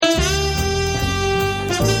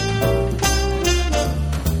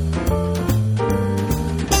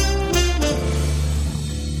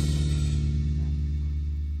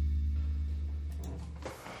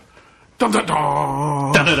Dun, dun,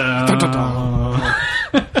 dun. Dun, dun, dun. Dun, dun, dun.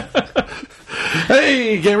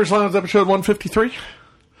 Hey, Gamers Lounge episode 153.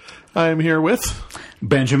 I am here with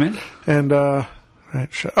Benjamin. and oh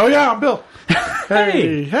yeah, I'm Bill.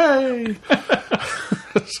 Hey.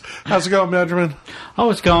 How's it going, Benjamin?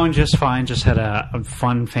 Oh, it's going just fine. Just had a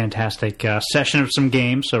fun, fantastic session of some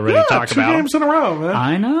games, so ready to talk two about. games in a row, man.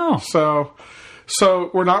 I know.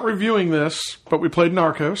 So we're not reviewing this, but we played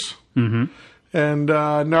Narcos. Mm-hmm. And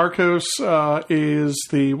Narcos is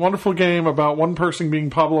the wonderful game about one person being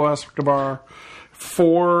Pablo Escobar,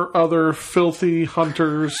 four other filthy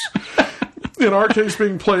hunters, in our case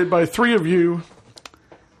being played by three of you,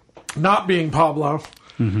 not being Pablo,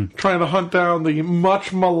 trying to hunt down the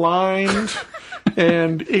much maligned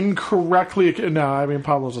and incorrectly... No, I mean,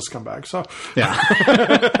 Pablo's a scumbag, so... Yeah.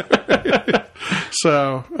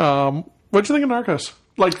 So, what'd you think of Narcos?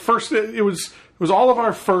 Like, first, it was all of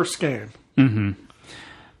our first game.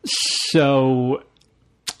 So,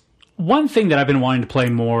 one thing that I've been wanting to play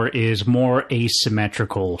more is more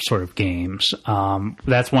asymmetrical sort of games.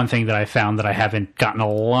 That's one thing that I found that I haven't gotten a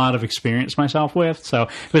lot of experience myself with. So,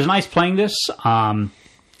 it was nice playing this. One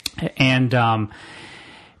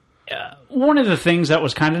of the things that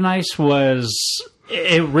was kind of nice was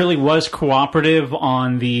it really was cooperative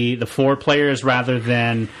on the four players rather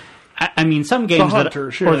than... I mean, some games the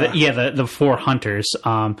hunters, the four hunters.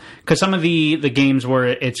 Because some of the games where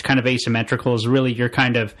it's kind of asymmetrical is really you're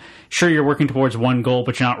kind of sure you're working towards one goal,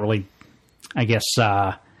 but you're not really, I guess,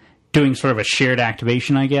 doing sort of a shared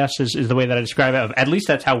activation. I guess is the way that I describe it. At least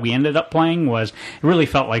that's how we ended up playing. Was it really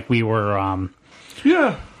felt like we were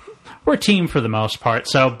we're a team for the most part.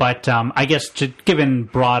 So, but I guess given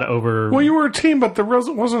broad over. Well, you were a team, but there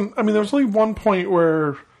wasn't. I mean, there was only one point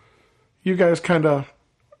where you guys kind of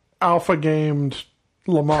alpha gamed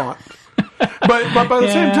Lamont. but by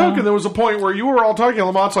the same token, there was a point where you were all talking.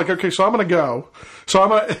 Lamont's like, okay, so I'm going to go. So I'm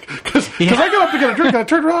going to, because I got up to get a drink. And I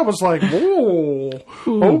turned around, and was like, whoa,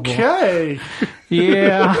 okay,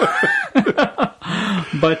 yeah.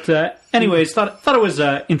 But anyways, thought it was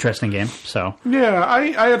an interesting game. So yeah,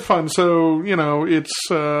 I had fun. So it's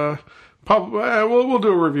we'll do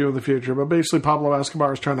a review in the future. But basically, Pablo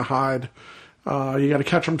Escobar is trying to hide. You got to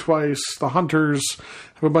catch them twice. The hunters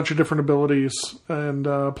have a bunch of different abilities and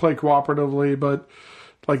play cooperatively, but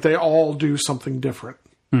like they all do something different.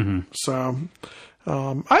 Mm-hmm. So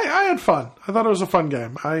I had fun. I thought it was a fun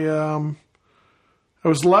game. I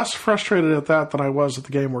was less frustrated at that than I was at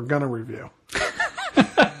the game we're gonna review.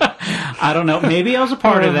 I don't know. Maybe I was a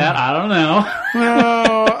part of that. I don't know.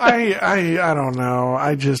 No, I don't know.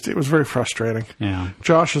 It was very frustrating. Yeah.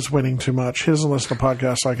 Josh is winning too much. He doesn't listen to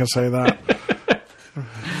podcasts, so I can say that.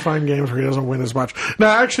 Find games where he doesn't win as much. No,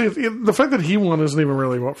 actually, the fact that he won isn't even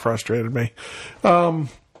really what frustrated me. So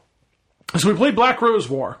we played Black Rose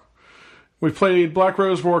War. We played Black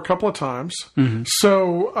Rose War a couple of times. Mm-hmm.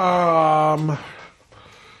 So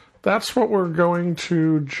that's what we're going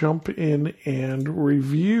to jump in and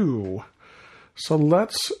review. So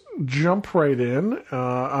let's jump right in.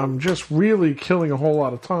 I'm just really killing a whole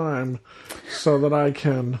lot of time so that I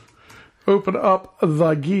can open up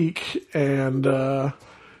the Geek and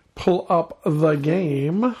pull up the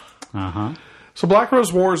game. Uh-huh. So Black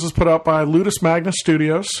Rose Wars is put out by Ludus Magnus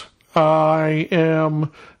Studios. I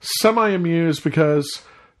am semi-amused because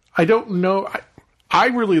I don't know... I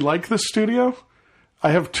really like this studio.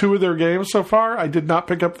 I have two of their games so far. I did not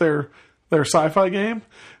pick up their sci-fi game,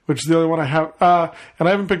 which is the only one I have. And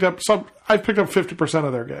I haven't picked up some. I've picked up 50%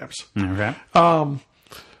 of their games. Okay.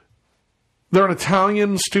 They're an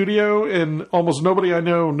Italian studio, and almost nobody I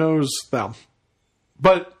know knows them.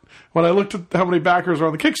 But when I looked at how many backers were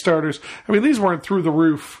on the Kickstarters, I mean, these weren't through the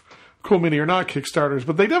roof, Cool Mini or not Kickstarters,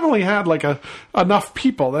 but they definitely had like enough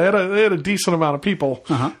people. They had a decent amount of people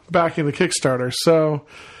backing the Kickstarter.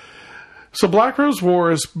 So Black Rose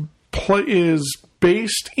War is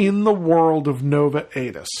based in the world of Nova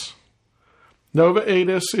Aetus. Nova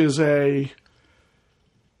Aetus is a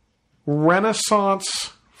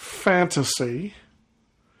Renaissance fantasy,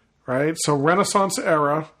 right? So Renaissance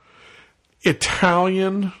era,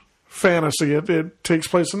 Italian fantasy. It takes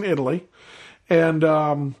place in Italy. And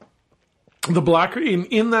the Black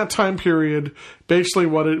in that time period, basically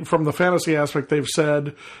from the fantasy aspect, they've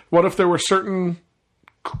said, what if there were certain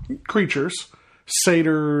creatures,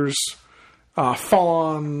 satyrs,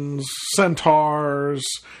 fawns, centaurs.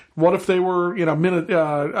 What if they were, not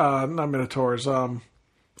minotaurs,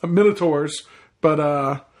 minotaurs, but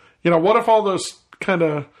what if all those kind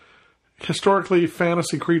of historically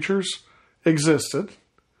fantasy creatures existed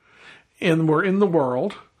and were in the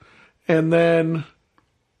world, and then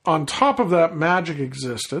on top of that, magic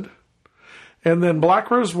existed, And then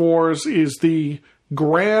Black Rose Wars is the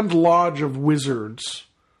Grand Lodge of Wizards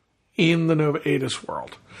in the Nova Aetas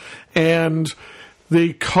world. And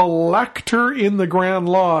the collector in the Grand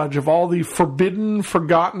Lodge of all the forbidden,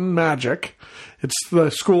 forgotten magic. It's the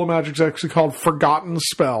School of Magic is actually called Forgotten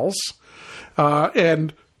Spells.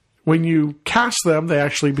 And when you cast them, they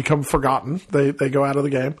actually become forgotten. They go out of the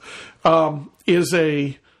game. Is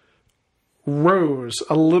a rose,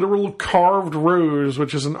 a literal carved rose,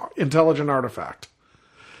 which is an intelligent artifact.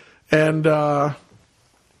 And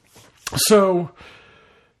so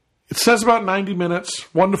it says about 90 minutes,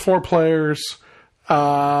 1 to 4 players.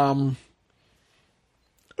 Overall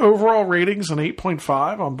ratings an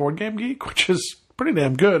 8.5 on Board Game Geek, which is pretty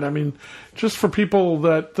damn good. I mean, just for people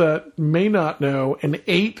that may not know, an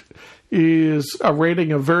 8 is a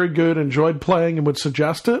rating of very good, enjoyed playing, and would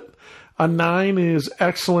suggest it. A 9 is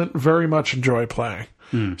excellent, very much enjoy playing.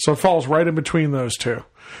 So it falls right in between those two,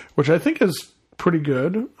 which I think is pretty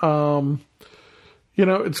good.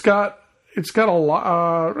 It's got a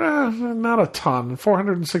lot, not a ton,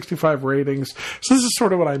 465 ratings. So this is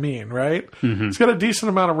sort of what I mean, right? Mm-hmm. It's got a decent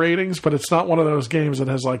amount of ratings, but it's not one of those games that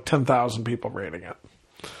has like 10,000 people rating it.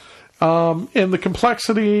 And the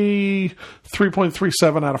complexity,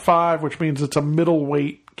 3.37 out of 5, which means it's a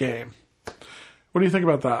middleweight game. What do you think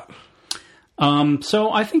about that?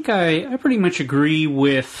 So I think I pretty much agree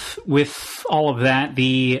with all of that.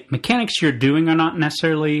 The mechanics you're doing are not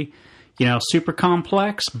necessarily, super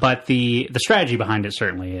complex, but the strategy behind it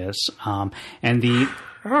certainly is. I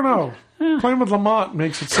don't know. Playing with Lamont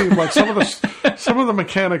makes it seem like some of the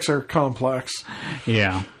mechanics are complex.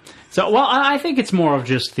 Yeah. So, well, I think it's more of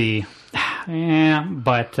just the,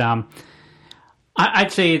 but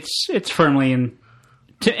I'd say it's firmly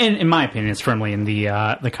in my opinion, it's firmly in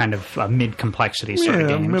the kind of mid complexity sort of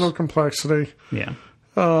games. Middle complexity. Yeah.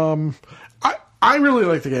 I really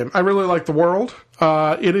like the game. I really like the world.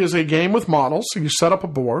 It is a game with models. So you set up a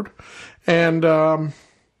board, and why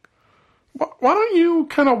don't you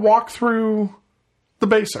kind of walk through the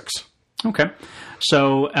basics? Okay.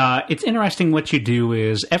 So it's interesting. What you do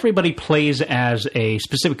is everybody plays as a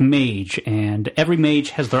specific mage, and every mage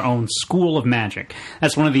has their own school of magic.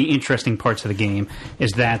 That's one of the interesting parts of the game,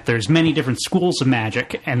 is that there's many different schools of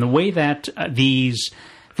magic, and the way that the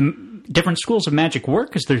different schools of magic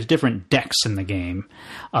work is there's different decks in the game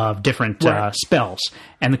of different spells.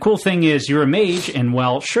 And the cool thing is you're a mage, and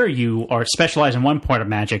sure, you are specialized in one part of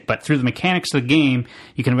magic, but through the mechanics of the game,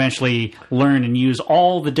 you can eventually learn and use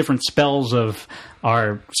all the different spells of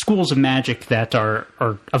our schools of magic that are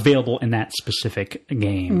available in that specific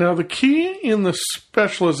game. Now, the key in the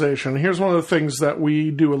specialization, here's one of the things that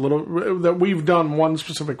we've done one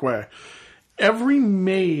specific way. Every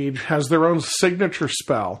mage has their own signature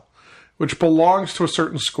spell, which belongs to a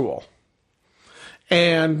certain school.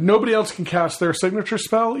 And nobody else can cast their signature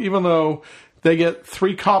spell, even though they get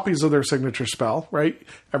 3 copies of their signature spell, right?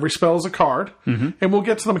 Every spell is a card. Mm-hmm. And we'll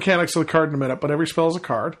get to the mechanics of the card in a minute, but every spell is a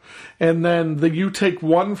card. And then you take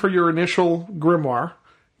 1 for your initial grimoire,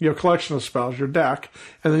 your collection of spells, your deck,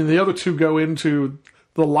 and then the other 2 go into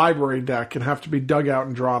the library deck and have to be dug out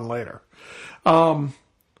and drawn later.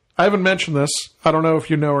 I haven't mentioned this. I don't know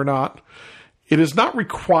if you know or not. It is not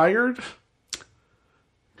required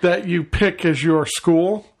that you pick as your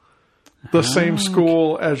school the same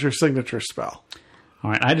school as your signature spell.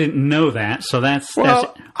 All right, I didn't know that, so that's...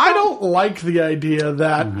 I don't like the idea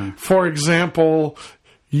that, for example,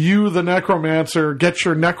 you, the necromancer, get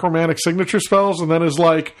your necromantic signature spells and then is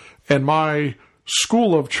like, and my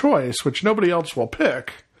school of choice, which nobody else will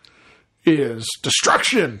pick, is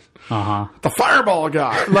destruction. The fireball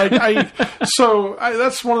guy.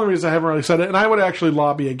 That's one of the reasons I haven't really said it, and I would actually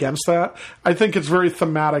lobby against that. I think it's very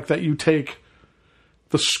thematic that you take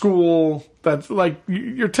the school that,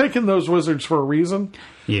 you're taking those wizards for a reason.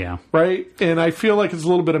 Yeah. Right? And I feel like it's a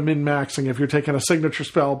little bit of min-maxing if you're taking a signature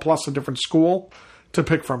spell plus a different school to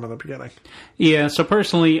pick from in the beginning. Yeah, so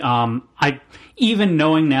personally, even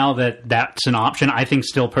knowing now that that's an option, I think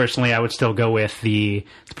still personally I would still go with the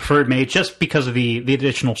preferred mage just because of the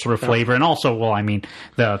additional sort of flavor. And also,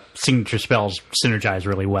 the signature spells synergize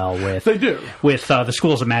really well with... They do. With the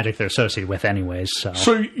schools of magic they're associated with anyways.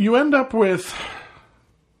 So you end up with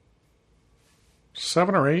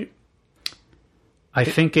 7 or 8? I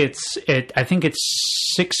think it's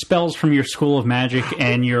 6 spells from your school of magic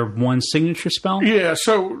and your 1 signature spell. Yeah,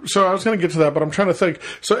 so I was going to get to that, but I'm trying to think.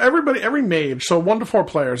 So every mage, so 1 to 4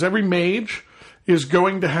 players, every mage is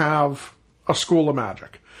going to have a school of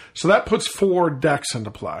magic. So that puts 4 decks into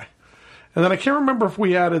play. And then I can't remember if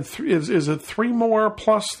we added is it 3 more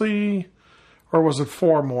plus or was it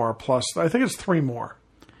 4 more plus? I think it's 3 more.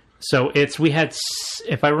 So we had,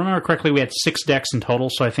 if I remember correctly, we had 6 decks in total.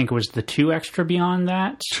 So I think it was the 2 extra beyond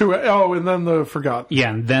that. 2, and then the Forgotten.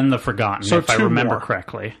 Yeah, and then the Forgotten, so if I remember more.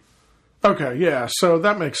 correctly. Okay, yeah, so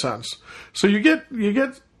that makes sense. So you get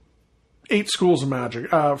 8 schools of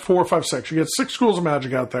magic, 4, 5, 6. You get 6 schools of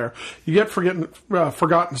magic out there. You get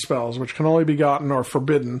forgotten spells, which can only be gotten, or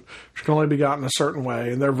forbidden, which can only be gotten a certain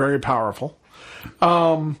way, and they're very powerful.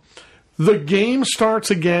 The game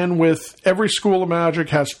starts again with every school of magic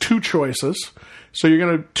has 2 choices. So you're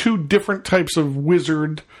going to 2 different types of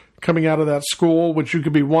wizard coming out of that school, which you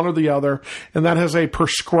could be one or the other, and that has a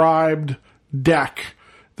prescribed deck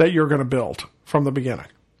that you're going to build from the beginning.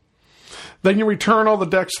 Then you return all the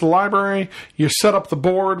decks to the library. You set up the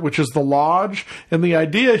board, which is the lodge. And the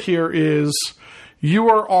idea here is you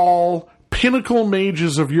are all pinnacle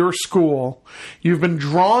mages of your school. You've been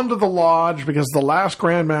drawn to the lodge because the last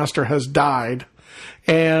Grandmaster has died.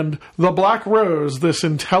 And the Black Rose, this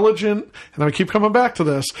intelligent, and I keep coming back to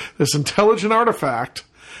this intelligent artifact,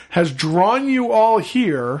 has drawn you all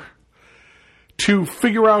here to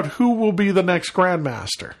figure out who will be the next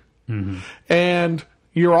Grandmaster. Mm-hmm. And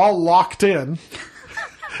you're all locked in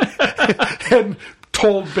and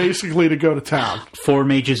told basically to go to town. 4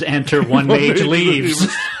 mages enter, 1 mage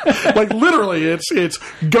leaves. Like literally, it's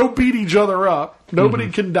go beat each other up. Nobody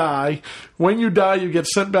can die. When you die, you get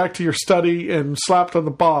sent back to your study and slapped on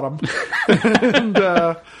the bottom. And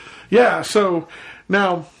so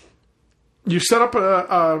now you set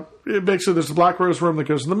up basically there's a Black Rose room that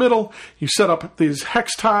goes in the middle. You set up these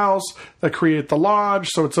hex tiles that create the lodge,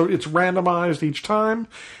 so it's randomized each time.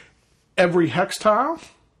 Every hex tile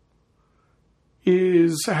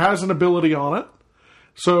has an ability on it.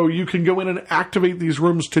 So you can go in and activate these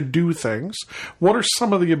rooms to do things. What are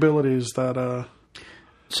some of the abilities that...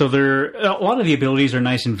 So a lot of the abilities are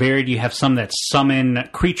nice and varied. You have some that summon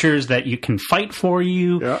creatures that you can fight for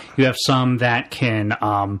you. Yeah. You have some that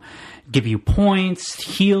can give you points,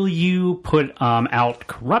 heal you, put out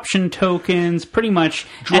corruption tokens, pretty much...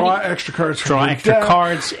 Draw extra cards.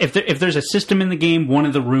 Cards. If there's a system in the game, one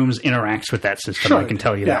of the rooms interacts with that system. I can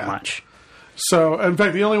tell you that much. So, in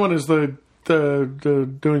fact, the only one is the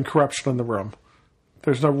doing corruption in the room.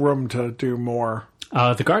 There's no room to do more.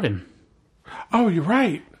 The garden. Oh, you're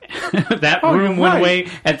right. That room went away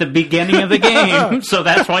at the beginning of the game, so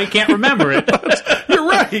that's why you can't remember it. You're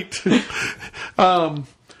right.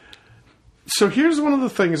 So here's one of the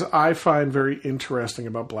things I find very interesting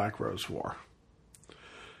about Black Rose War.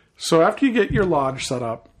 So after you get your lodge set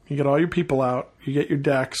up, you get all your people out, you get your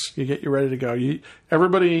decks, you get you ready to go.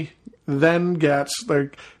 Everybody then gets...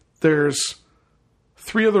 There's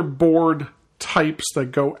 3 other board types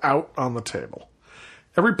that go out on the table.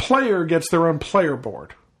 Every player gets their own player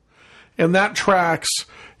board. And that tracks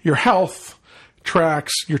your health,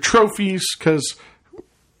 tracks your trophies, because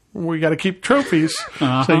we got to keep trophies.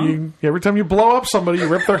 Uh-huh. So every time you blow up somebody, you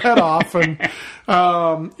rip their head off. And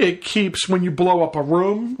it keeps, when you blow up a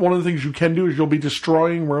room, one of the things you can do is you'll be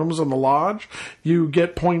destroying rooms in the lodge. You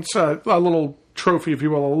get points, a little trophy, if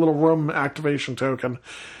you will, a little room activation token.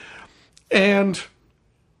 And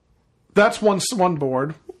that's one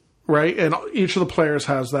board, right? And each of the players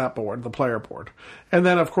has that board, the player board. And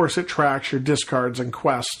then, of course, it tracks your discards and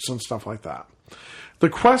quests and stuff like that. The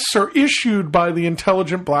quests are issued by the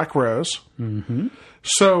intelligent Black Rose. Mm-hmm.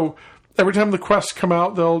 So every time the quests come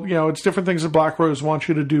out, it's different things that Black Rose wants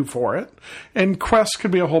you to do for it. And quests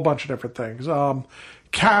could be a whole bunch of different things. One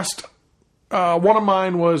of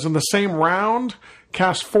mine was in the same round,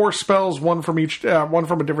 cast 4 spells, one from a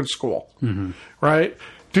different school. Mm-hmm. Right?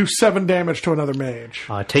 Do 7 damage to another mage.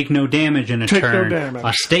 Take no damage in a turn. Take no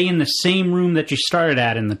damage. Stay in the same room that you started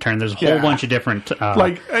at in the turn. There's a whole bunch of different...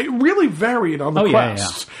 it really varied on the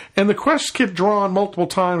quests. Yeah. And the quests get drawn multiple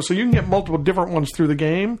times, so you can get multiple different ones through the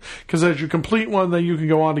game, because as you complete one, then you can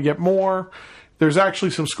go on to get more. There's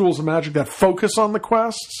actually some schools of magic that focus on the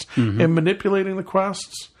quests and manipulating the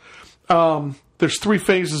quests. There's 3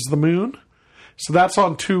 phases of the moon. So that's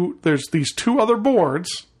on 2... There's these 2 other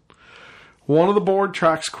boards. One of the board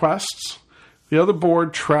tracks quests. The other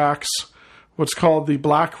board tracks what's called the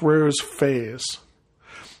Black Rose phase.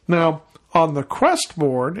 Now, on the quest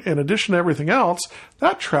board, in addition to everything else,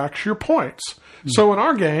 that tracks your points. Mm-hmm. So in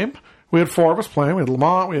our game, we had 4 of us playing. We had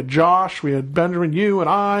Lamont, we had Josh, we had Benjamin, you, and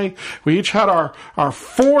I. We each had our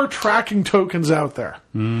 4 tracking tokens out there.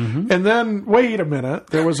 Mm-hmm. And then, wait a minute,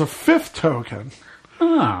 there was a 5th token.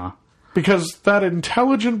 Ah. Because that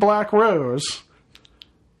intelligent Black Rose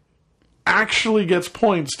actually gets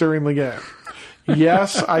points during the game.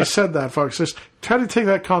 Yes, I said that, folks. Just try to take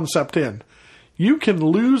that concept in. You can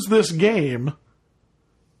lose this game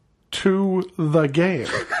to the game.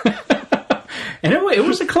 And it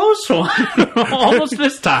was a close one, almost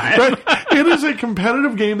this time. Right? It is a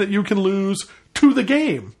competitive game that you can lose to the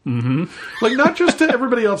game. Mm-hmm. Like, not just to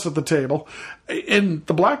everybody else at the table. And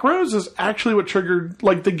the Black Rose is actually what triggered,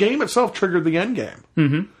 like, the game itself triggered the end game.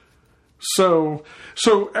 Mm-hmm. So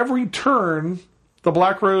every turn, the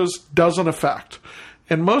Black Rose does an effect.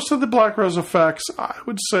 And most of the Black Rose effects, I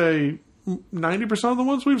would say 90% of the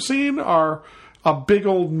ones we've seen are a big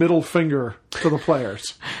old middle finger to the players.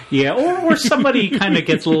 Yeah, or somebody kind of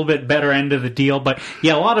gets a little bit better end of the deal. But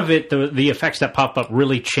yeah, a lot of it, the effects that pop up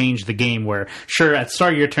really change the game where, sure, at the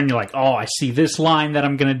start of your turn, you're like, oh, I see this line that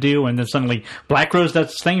I'm going to do. And then suddenly Black Rose does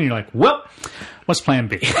this thing, and you're like, well, what's plan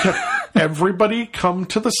B? Everybody come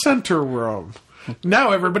to the center room.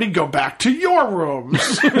 Now everybody go back to your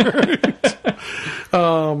rooms.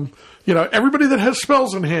 Everybody that has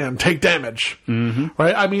spells in hand, take damage. Mm-hmm.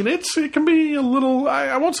 Right? I mean, it can be a little,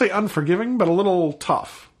 I won't say unforgiving, but a little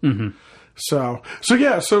tough. Mm-hmm. So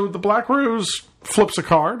the Black Rose flips a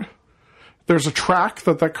card. There's a track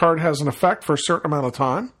that card has an effect for a certain amount of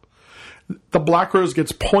time. The Black Rose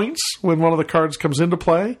gets points when one of the cards comes into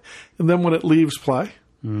play, and then when it leaves play.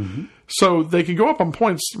 Mm-hmm. So they can go up on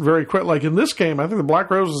points very quick. Like in this game, I think the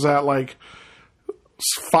Black Rose is at like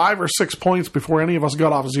 5 or 6 points before any of us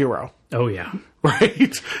got off 0. Oh yeah,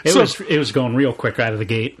 right. It was going real quick out of the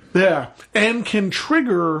gate. Yeah, and can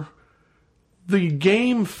trigger the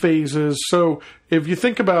game phases. So if you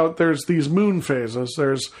think about, there's these moon phases.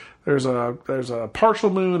 There's a partial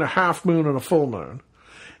moon, a half moon, and a full moon,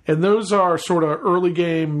 and those are sort of early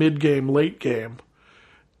game, mid game, late game,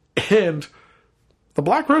 and the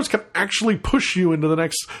Black Rose can actually push you into the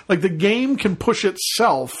next, like the game can push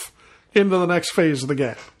itself into the next phase of the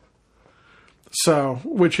game. So,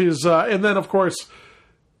 which is, and then of course,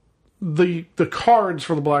 the cards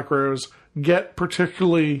for the Black Rose get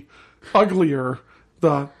particularly uglier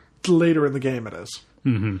the later in the game it is.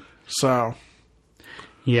 Mm-hmm. So.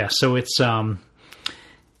 Yeah, so it's,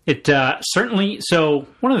 certainly, so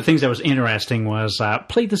one of the things that was interesting was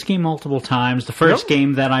played this game multiple times. The first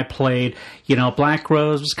game that I played, Black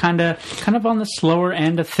Rose was kind of on the slower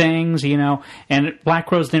end of things, and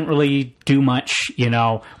Black Rose didn't really do much,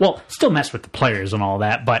 well, still messed with the players and all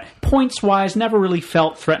that, but points-wise, never really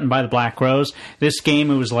felt threatened by the Black Rose. This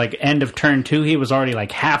game, it was like end of turn 2, he was already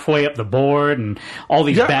like halfway up the board, and all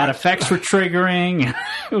these bad effects were triggering.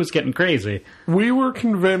 It was getting crazy. We were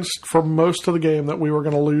convinced for most of the game that we were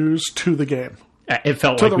going to lose to the game. It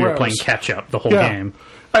felt like we were playing catch-up the whole game.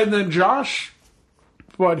 And then Josh,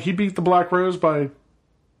 he beat the Black Rose by...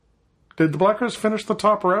 Did the Black Rose finish the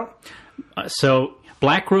top row? So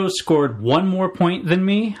Black Rose scored 1 more point than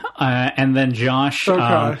me, and then Josh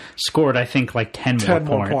scored, I think, like 10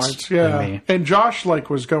 more points than me. And Josh,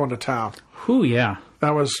 was going to town. Ooh, yeah.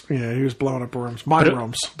 That was, he was blowing up rooms.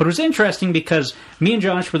 Rooms. But it was interesting because me and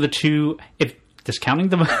Josh were the two, if discounting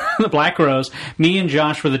the Black Rose, me and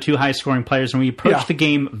Josh were the 2 high-scoring players, and we approached the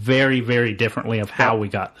game very, very differently of how we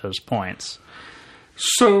got those points.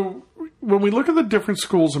 So, when we look at the different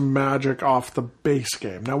schools of Magic off the base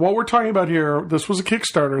game, now what we're talking about here, this was a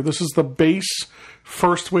Kickstarter, this is the base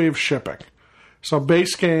first wave shipping. So,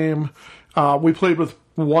 base game, we played with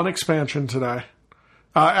 1 expansion today.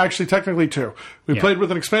 Actually, technically 2. We played with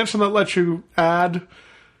an expansion that lets you add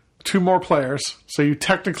 2 more players, so you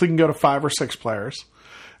technically can go to 5 or 6 players.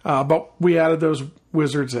 But we added those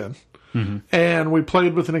wizards in. Mm-hmm. And we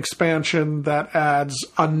played with an expansion that adds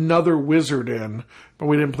another wizard in, but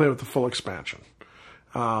we didn't play with the full expansion.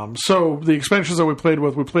 So the expansions that we played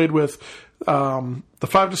with the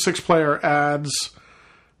 5 to 6 player adds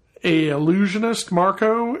a illusionist,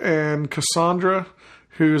 Marco, and Cassandra,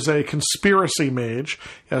 who's a conspiracy mage.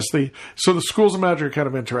 So the schools of magic are kind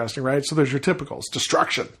of interesting, right? So there's your typicals: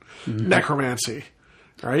 destruction, necromancy,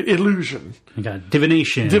 right? Illusion. You got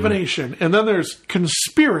divination. And then there's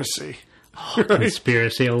conspiracy. Oh, right?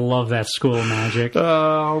 Conspiracy. I love that school of magic.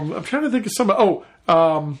 I'm trying to think of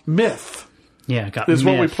some. Myth. Yeah, got is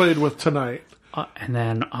myth. What we played with tonight. And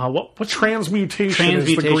then what transmutation?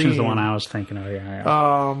 Transmutation is the one I was thinking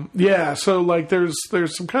of. Yeah. So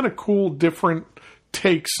there's some kind of cool different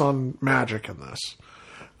takes on magic in this.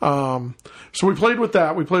 So we played with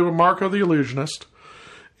that. We played with Marco the Illusionist,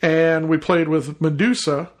 and we played with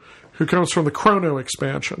Medusa, who comes from the Chrono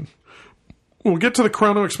expansion. We'll get to the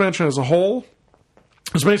Chrono expansion as a whole.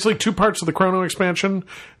 There's basically 2 parts of the Chrono expansion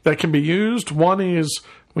that can be used. One is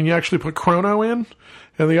when you actually put Chrono in,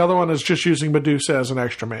 and the other one is just using Medusa as an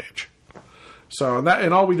extra mage. So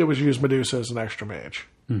and all we did was use Medusa as an extra mage.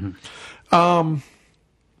 Mm-hmm.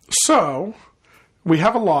 So we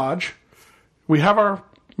have a lodge. We have our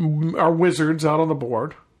wizards out on the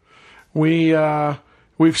board. We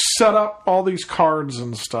We've set up all these cards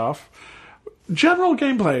and stuff. General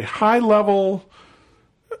gameplay, high level,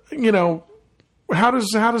 how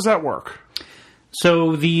does that work?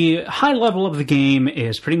 So the high level of the game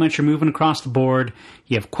is pretty much you're moving across the board.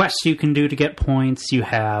 You have quests you can do to get points. You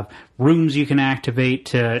have rooms you can activate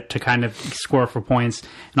to kind of score for points.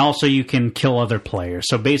 And also you can kill other players.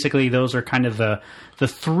 So basically those are kind of the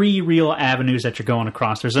three real avenues that you're going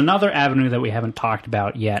across. There's another avenue that we haven't talked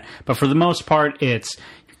about yet. But for the most part, it's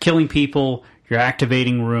you're killing people, you're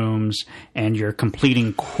activating rooms, and you're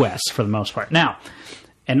completing quests for the most part. Now,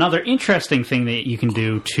 another interesting thing that you can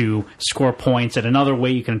do to score points, and another way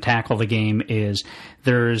you can tackle the game is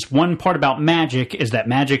there's one part about magic, is that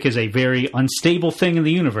magic is a very unstable thing in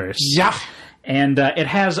the universe. Yeah. And it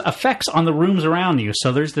has effects on the rooms around you.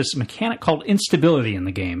 So there's this mechanic called instability in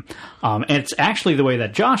the game. And it's actually the way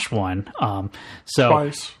that Josh won.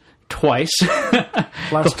 Twice.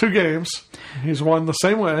 Last 2 games. He's won the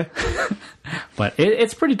same way. But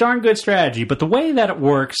it's pretty darn good strategy. But the way that it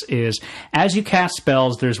works is, as you cast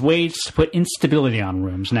spells, there's ways to put instability on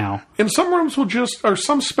rooms. Now, and some rooms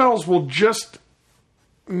some spells will just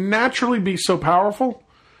naturally be so powerful,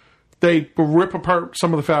 they rip apart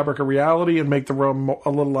some of the fabric of reality and make the room a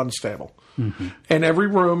little unstable. Mm-hmm. And every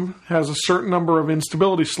room has a certain number of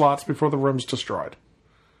instability slots before the room's destroyed.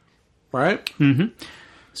 Right? Mm-hmm.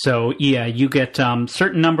 So, yeah, you get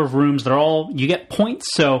certain number of rooms that you get points.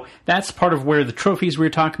 So that's part of where the trophies we were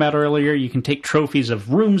talking about earlier, you can take trophies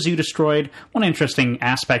of rooms you destroyed. One interesting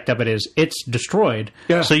aspect of it is it's destroyed.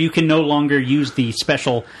 Yeah. So you can no longer use the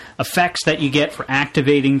special effects that you get for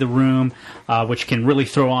activating the room, which can really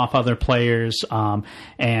throw off other players.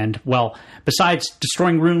 Besides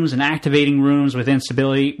destroying rooms and activating rooms with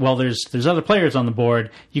instability, there's other players on the board.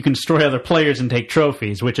 You can destroy other players and take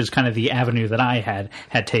trophies, which is kind of the avenue that I had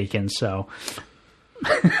taken. So,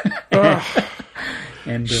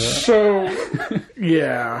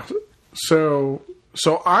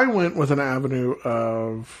 So I went with an avenue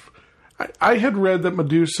of. I had read that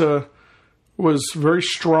Medusa was very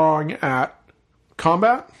strong at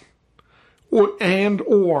combat, or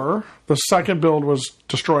the second build was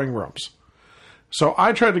destroying rooms. So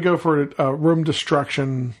I tried to go for a room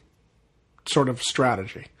destruction sort of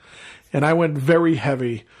strategy. And I went very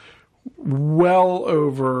heavy, well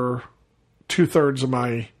over 2/3 of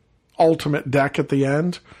my ultimate deck at the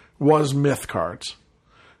end was myth cards.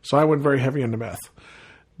 So I went very heavy into myth.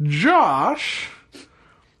 Josh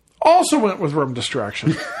also went with room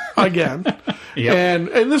destruction again. Yep.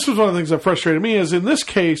 And this was one of the things that frustrated me is in this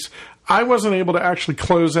case, I wasn't able to actually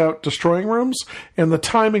close out destroying rooms, and the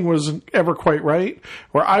timing wasn't ever quite right,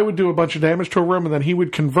 where I would do a bunch of damage to a room, and then he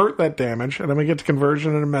would convert that damage, and I'm going to get to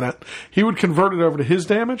conversion in a minute. He would convert it over to his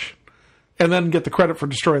damage, and then get the credit for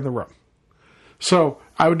destroying the room. So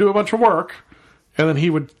I would do a bunch of work, and then he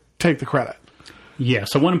would take the credit. Yeah,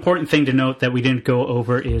 so one important thing to note that we didn't go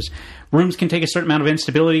over is rooms can take a certain amount of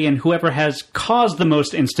instability, and whoever has caused the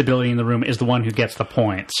most instability in the room is the one who gets the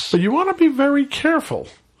points. So you want to be very careful.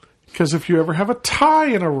 Because if you ever have a tie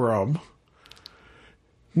in a room,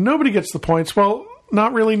 nobody gets the points. Well,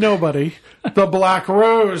 not really nobody. The Black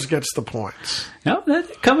Rose gets the points. No,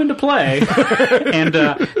 that come into play. And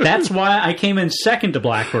that's why I came in second to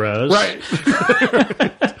Black Rose. Right.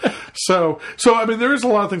 So I mean, there is a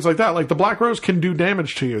lot of things like that. Like the Black Rose can do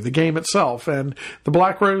damage to you, the game itself. And the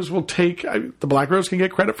Black Rose the Black Rose can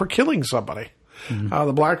get credit for killing somebody. Mm-hmm.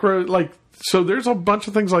 The Black Rose, so there's a bunch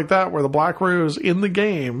of things like that where the Black Rose in the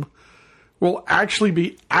game will actually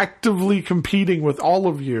be actively competing with all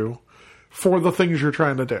of you for the things you're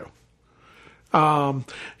trying to do.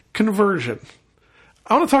 Conversion.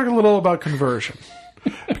 I want to talk a little about conversion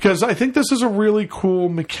because I think this is a really cool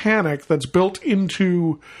mechanic that's built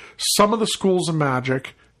into some of the schools of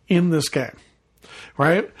magic in this game,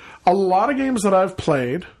 right? A lot of games that I've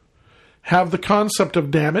played have the concept of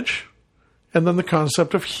damage and then the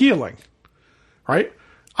concept of healing, right?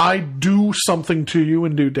 I do something to you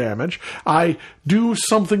and do damage. I do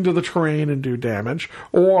something to the terrain and do damage.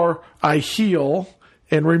 Or I heal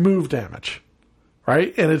and remove damage.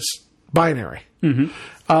 Right? And it's binary.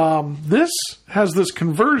 Mm-hmm. This has this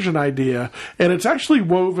conversion idea, and it's actually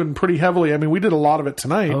woven pretty heavily. I mean, we did a lot of it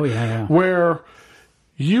tonight. Oh, yeah. Where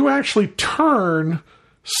you actually turn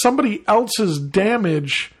somebody else's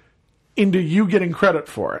damage into you getting credit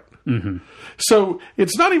for it. Mm-hmm. So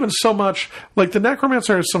it's not even so much like the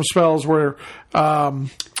Necromancer has some spells where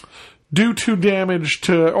do 2 damage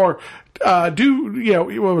to, or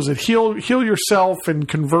what was it? Heal yourself and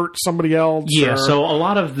convert somebody else. Yeah. So a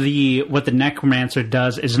lot of what the necromancer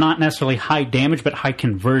does is not necessarily high damage, but high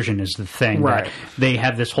conversion is the thing. Right. That they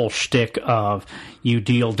have this whole shtick of you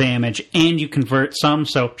deal damage and you convert some.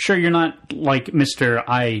 So sure, you're not like Mr.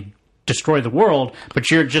 I destroy the world,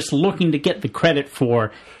 but you're just looking to get the credit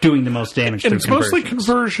for doing the most damage. And it's mostly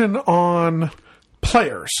conversion on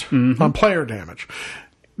players, on player damage.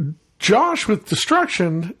 Josh with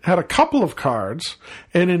Destruction had a couple of cards,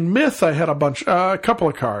 and in Myth I had a couple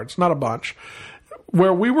of cards, not a bunch,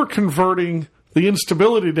 where we were converting the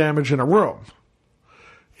instability damage in a room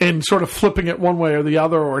and sort of flipping it one way or the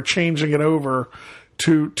other, or changing it over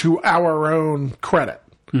to our own credit.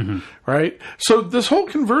 Mm-hmm. Right? So this whole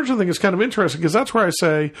conversion thing is kind of interesting, because that's where I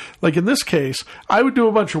say, like in this case, I would do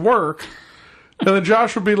a bunch of work, and then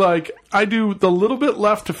Josh would be like, I do the little bit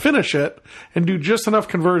left to finish it and do just enough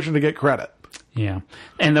conversion to get credit. Yeah.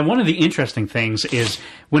 And then one of the interesting things is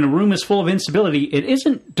when a room is full of instability, it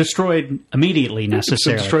isn't destroyed immediately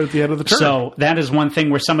necessarily. It's destroyed at the end of the turn. So that is one thing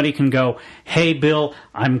where somebody can go, hey, Bill,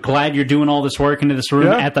 I'm glad you're doing all this work into this room.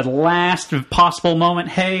 Yeah. At the last possible moment,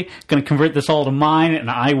 hey, going to convert this all to mine, and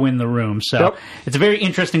I win the room. So It's a very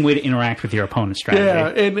interesting way to interact with your opponent's strategy. Yeah,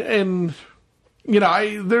 and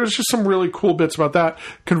there's just some really cool bits about that.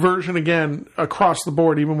 Conversion, again, across the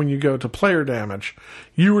board, even when you go to player damage.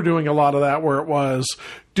 You were doing a lot of that where it was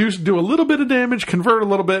do a little bit of damage, convert a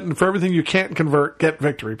little bit, and for everything you can't convert, get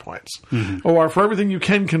victory points. Mm-hmm. Or for everything you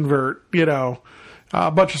can convert, a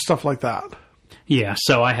bunch of stuff like that. Yeah,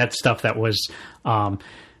 so I had stuff that was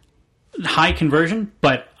high conversion,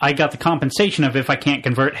 but I got the compensation of if I can't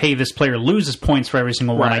convert, hey, this player loses points for every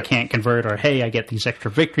single one I can't convert, or hey, I get these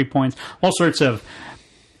extra victory points. All sorts of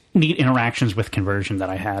neat interactions with conversion that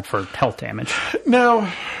I had for health damage.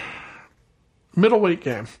 Now, middleweight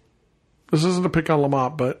game. This isn't a pick on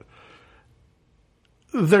Lamont, but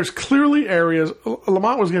there's clearly areas.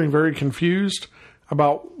 Lamont was getting very confused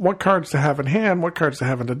about what cards to have in hand, what cards to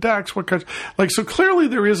have in the decks, what cards. So clearly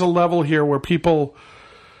there is a level here where people.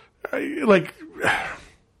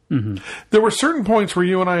 Mm-hmm. There were certain points where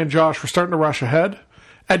you and I and Josh were starting to rush ahead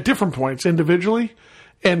at different points individually,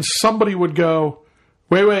 and somebody would go,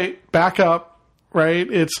 wait, back up, right?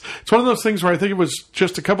 It's one of those things where I think it was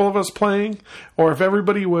just a couple of us playing, or if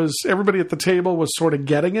everybody at the table was sort of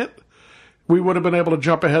getting it, we would have been able to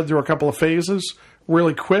jump ahead through a couple of phases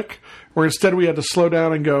really quick, where instead we had to slow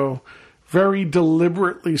down and go very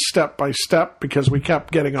deliberately step by step because we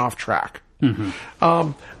kept getting off track. Mm-hmm.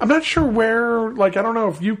 I'm not sure where, I don't know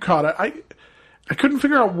if you caught it. I couldn't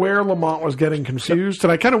figure out where Lamont was getting confused,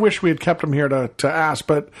 and I kind of wish we had kept him here to ask,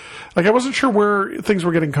 but I wasn't sure where things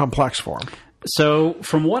were getting complex for him. So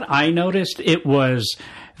from what I noticed, it was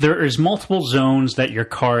there is multiple zones that your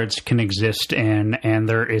cards can exist in, and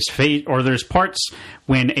there is there's parts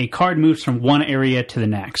when a card moves from one area to the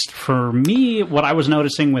next. For me, what I was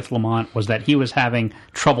noticing with Lamont was that he was having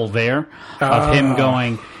trouble there of him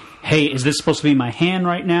going, hey, is this supposed to be my hand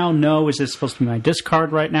right now? No. Is this supposed to be my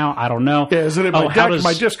discard right now? I don't know. Yeah, is it in my deck,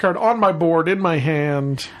 my discard, on my board, in my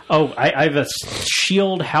hand? Oh, I have a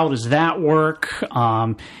shield. How does that work?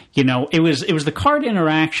 It was the card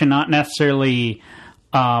interaction, not necessarily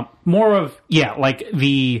more of,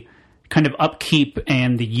 the kind of upkeep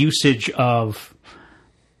and the usage of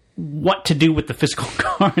what to do with the physical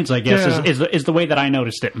cards, I guess, is the way that I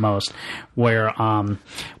noticed it most, where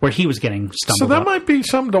he was getting stumbled. So that might be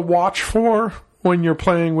something to watch for when you're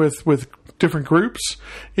playing with different groups.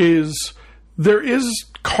 There is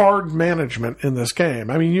card management in this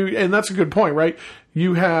game. I mean, and that's a good point, right?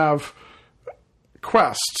 You have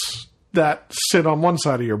quests that sit on one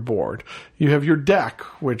side of your board. You have your deck,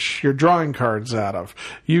 which you're drawing cards out of.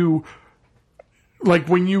 I'm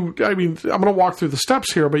going to walk through the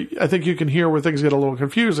steps here, but I think you can hear where things get a little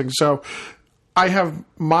confusing. So I have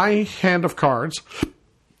my hand of cards,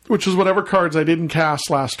 which is whatever cards I didn't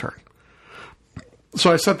cast last turn.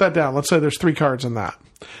 So I set that down. Let's say there's 3 cards in that.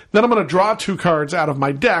 Then I'm going to draw 2 cards out of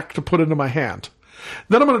my deck to put into my hand.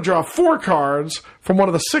 Then I'm going to draw 4 cards from one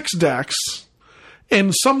of the 6 decks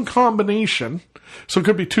in some combination. So it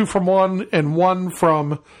could be 2 from one and 1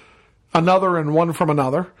 from another and 1 from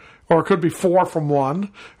another. Or it could be 4 from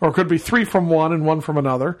one, or it could be 3 from one and 1 from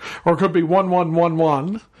another, or it could be 1, 1, 1,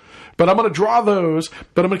 1. But I'm going to draw those,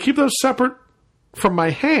 but I'm going to keep those separate from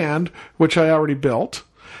my hand, which I already built.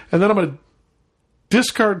 And then I'm going to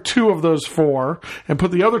discard 2 of those 4 and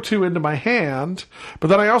put the other 2 into my hand. But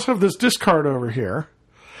then I also have this discard over here.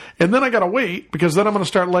 And then I got to wait, because then I'm going to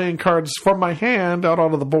start laying cards from my hand out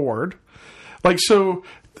onto the board. So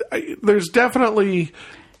there's definitely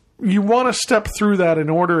you want to step through that in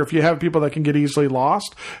order if you have people that can get easily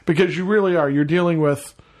lost, because you really are. You're dealing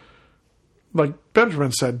with, like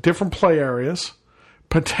Benjamin said, different play areas,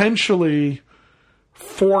 potentially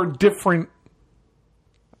 4 different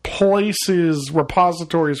places,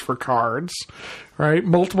 repositories for cards, right?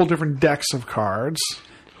 Multiple different decks of cards.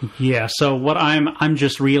 Yeah, so what I'm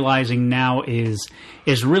just realizing now is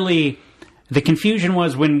really the confusion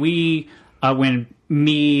was when when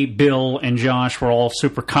me, Bill, and Josh were all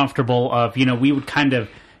super comfortable of, we would kind of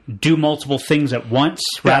do multiple things at once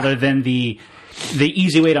rather than the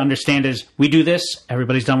easy way to understand is we do this,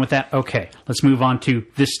 everybody's done with that, okay. Let's move on to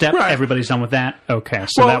this step, everybody's done with that, okay.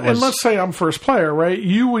 So that was... and let's say I'm first player, right?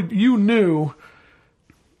 You would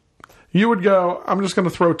go, I'm just going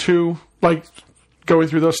to throw 2, like going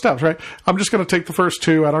through those steps, right? I'm just going to take the first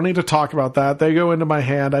 2. I don't need to talk about that. They go into my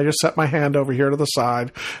hand. I just set my hand over here to the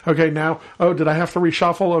side. Okay, now, did I have to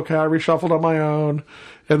reshuffle? Okay, I reshuffled on my own.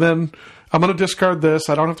 And then I'm going to discard this.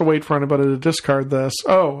 I don't have to wait for anybody to discard this.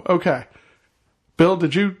 Oh, okay. Bill,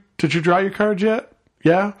 did you draw your cards yet?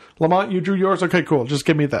 Yeah? Lamont, you drew yours? Okay, cool. Just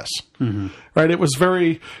give me this. Mm-hmm. Right? It was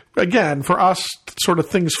very, again, for us, sort of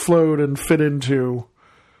things flowed and fit into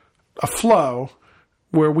a flow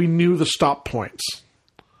where we knew the stop points.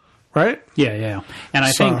 Right? Yeah. And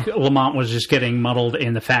I think Lamont was just getting muddled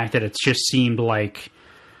in the fact that it just seemed like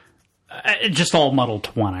just all muddled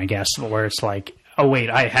to one, I guess, where it's like, oh, wait,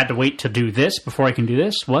 I had to wait to do this before I can do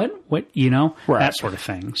this? What? That sort of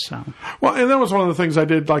thing. So, well, and that was one of the things I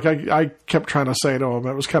did. Like, I kept trying to say to him,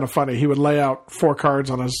 it was kind of funny. He would lay out 4 cards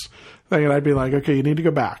on his thing, and I'd be like, okay, you need to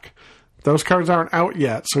go back. Those cards aren't out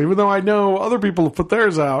yet. So even though I know other people have put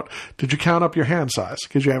theirs out, did you count up your hand size?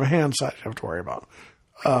 Because you have a hand size you have to worry about.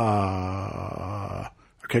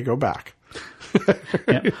 Okay, go back.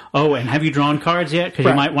 Yeah. Oh, and have you drawn cards yet? Because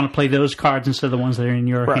you might want to play those cards instead of the ones that are in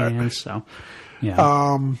your hands. So,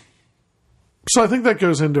 yeah. So I think that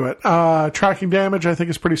goes into it. Tracking damage, I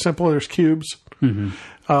think, is pretty simple. There's cubes. Mm-hmm.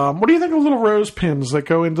 What do you think of little rose pins that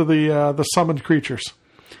go into the summoned creatures?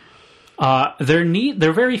 They're neat.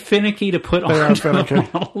 They're very finicky to put on the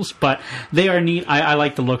models, but they are neat. I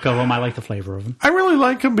like the look of them. I like the flavor of them. I really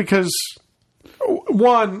like them because,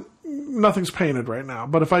 one, nothing's painted right now.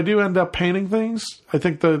 But if I do end up painting things, I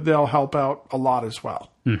think they'll help out a lot as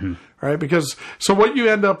well. Mm-hmm. Right? Because, so what you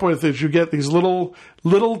end up with is you get these little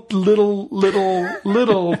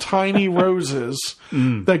tiny roses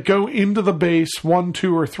that go into the base, 1,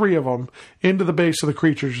 2, or 3 of them, into the base of the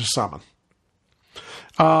creatures you summon.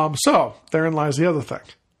 So therein lies the other thing.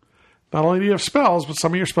 Not only do you have spells, but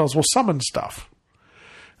some of your spells will summon stuff.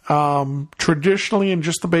 Traditionally, in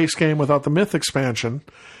just the base game without the myth expansion,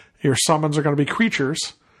 your summons are going to be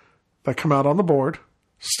creatures that come out on the board,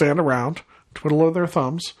 stand around, twiddle their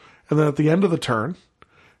thumbs, and then at the end of the turn,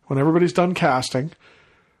 when everybody's done casting,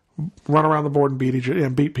 run around the board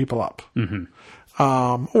and beat people up,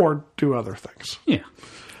 or do other things. Yeah.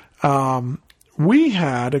 We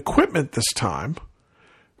had equipment this time,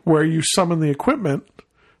 where you summon the equipment,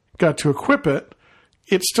 got to equip it.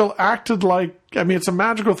 It still acted like, it's a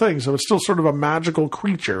magical thing, so it's still sort of a magical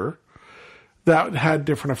creature that had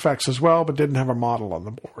different effects as well, but didn't have a model on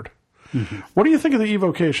the board. Mm-hmm. What do you think of the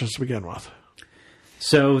evocations to begin with?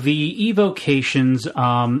 So the evocations,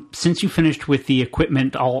 since you finished with the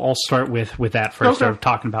equipment, I'll start with that first, start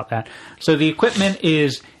talking about that. So the equipment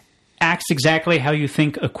acts exactly how you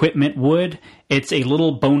think equipment would. It's a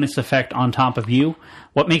little bonus effect on top of you.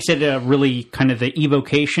 What makes it a really kind of the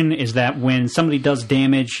evocation is that when somebody does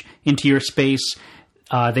damage into your space,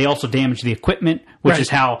 they also damage the equipment, which is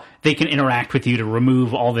how they can interact with you to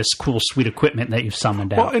remove all this cool, sweet equipment that you've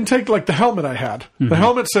summoned out. Well, and take like the helmet I had. Mm-hmm. The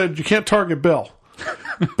helmet said you can't target Bill,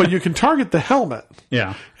 but you can target the helmet.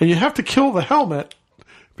 Yeah. And you have to kill the helmet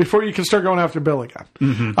before you can start going after Bill again.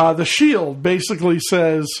 Mm-hmm. The shield basically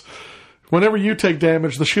says whenever you take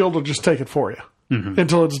damage, the shield will just take it for you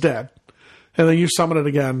until it's dead. And then you summon it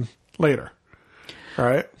again later. All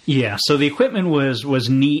right? Yeah, so the equipment was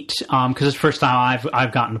neat because it's the first time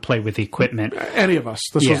I've gotten to play with the equipment. Any of us.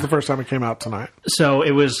 This was the first time it came out tonight. So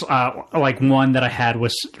it was like one that I had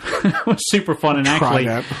was super fun. And actually,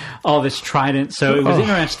 all this trident. So it was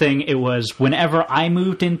interesting. It was whenever I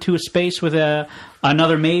moved into a space with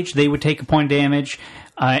another mage, they would take a point of damage.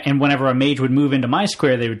 And whenever a mage would move into my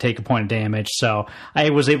square, they would take a point of damage. So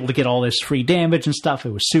I was able to get all this free damage and stuff.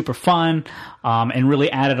 It was super fun and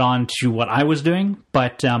really added on to what I was doing.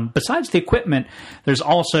 But besides the equipment, there's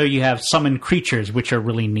also, you have summoned creatures, which are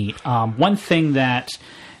really neat. One thing that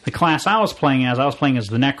the class I was playing as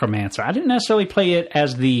the Necromancer. I didn't necessarily play it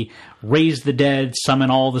as the raise the dead, summon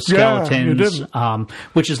all the skeletons,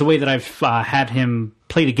 which is the way that I've had him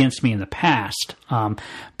played against me in the past.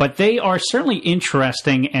 But they are certainly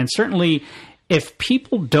interesting, and certainly if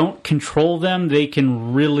people don't control them, they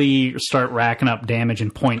can really start racking up damage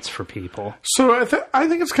and points for people. So I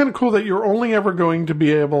think it's kind of cool that you're only ever going to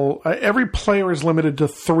be able... every player is limited to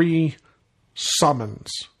 3 summons,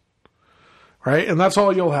 right? And that's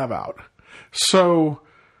all you'll have out. So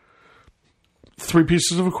 3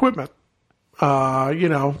 pieces of equipment.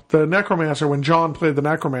 The Necromancer, when John played the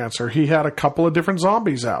Necromancer, he had a couple of different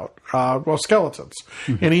zombies out. Skeletons.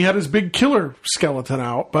 Mm-hmm. And he had his big killer skeleton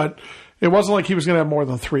out, but... it wasn't like he was going to have more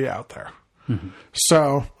than 3 out there. Mm-hmm.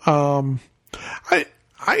 So,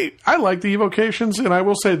 I like the evocations, and I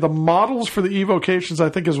will say the models for the evocations, I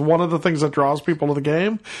think, is one of the things that draws people to the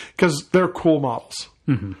game, because they're cool models.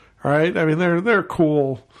 Mm-hmm. Right? I mean, they're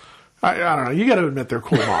cool. I don't know. You got to admit they're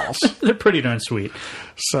cool models. They're pretty darn sweet.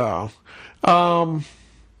 So, I'm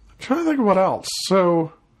trying to think of what else.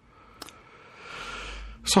 So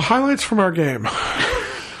highlights from our game.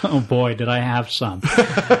 Oh boy, did I have some.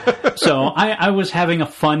 So I was having a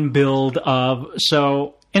fun build of...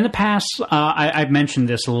 So in the past, I've mentioned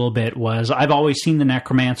this a little bit, was I've always seen the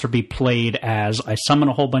Necromancer be played as I summon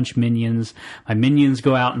a whole bunch of minions, my minions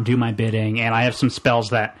go out and do my bidding, and I have some spells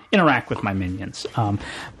that interact with my minions.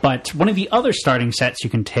 But one of the other starting sets you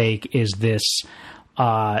can take is this,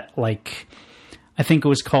 I think it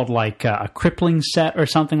was called a crippling set or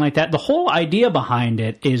something like that. The whole idea behind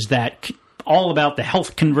it is that... all about the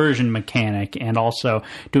health conversion mechanic, and also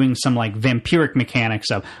doing some vampiric mechanics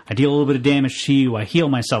of I deal a little bit of damage to you, I heal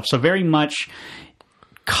myself. So very much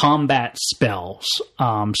combat spells.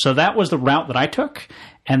 So that was the route that I took.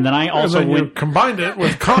 And then I also combined it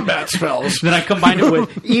with combat spells. Then I combined it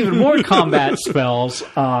with even more combat spells.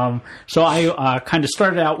 So I kind of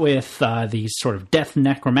started out with the sort of death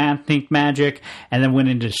necromantic magic, and then went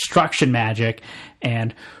into destruction magic,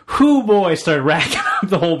 and started racking up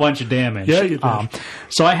the whole bunch of damage. Yeah, you did.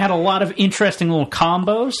 So I had a lot of interesting little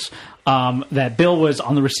combos that Bill was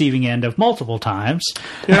on the receiving end of multiple times.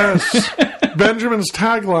 Yes. Benjamin's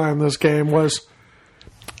tagline this game was,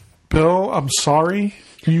 "Bill, I'm sorry.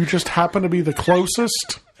 You just happen to be the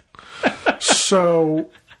closest.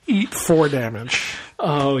 So eat 4 damage."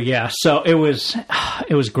 Oh yeah, so it was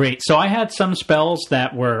great. So I had some spells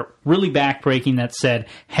that were really backbreaking that said,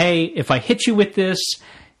 "Hey, if I hit you with this,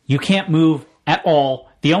 you can't move at all.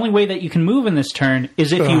 The only way that you can move in this turn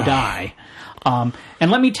is if you die." And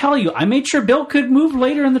let me tell you, I made sure Bill could move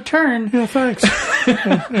later in the turn. Yeah, thanks.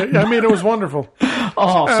 I mean, it was wonderful.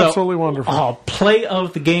 Absolutely wonderful. Play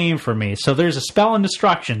of the game for me. So there's a spell in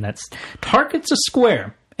destruction that targets a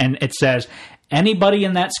square, and it says anybody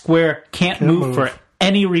in that square can't move for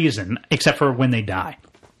any reason except for when they die.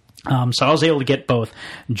 So I was able to get both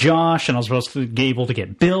Josh, and I was supposed to be able to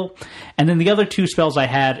get Bill. And then the other 2 spells I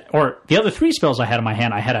had, or the other 3 spells I had in my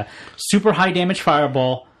hand, I had a super high damage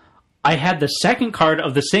fireball. I had the second card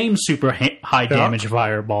of the same super high damage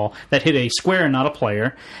fireball that hit a square and not a player.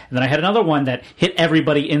 And then I had another one that hit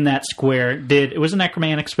everybody in that square. It was a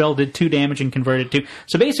necromantic spell, did 2 damage and converted to...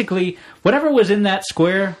 So basically, whatever was in that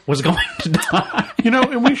square was going to die.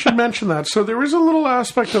 And we should mention that. So there is a little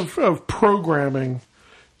aspect of programming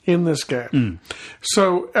in this game.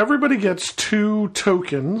 So everybody gets 2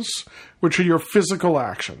 tokens, which are your physical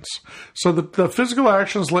actions. So the physical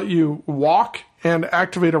actions let you walk and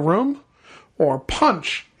activate a room, or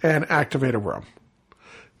punch and activate a room.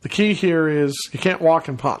 The key here is you can't walk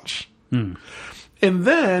and punch. And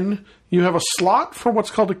then you have a slot for what's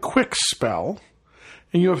called a quick spell,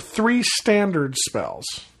 and you have 3 standard spells.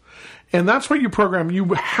 And that's what you program. You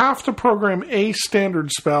have to program a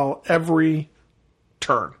standard spell every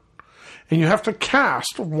turn. And you have to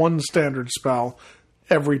cast 1 standard spell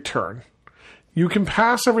every turn. You can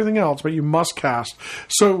pass everything else, but you must cast.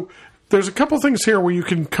 So there's a couple things here where you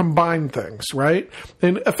can combine things, right?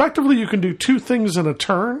 And effectively you can do 2 things in a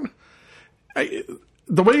turn.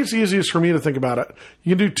 The way it's easiest for me to think about it,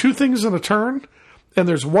 you can do 2 things in a turn, and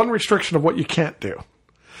there's 1 restriction of what you can't do.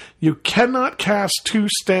 You cannot cast 2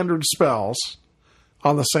 standard spells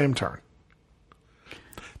on the same turn.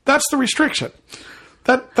 That's the restriction.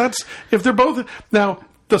 That's if they're both... Now,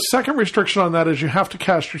 the second restriction on that is you have to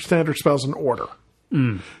cast your standard spells in order.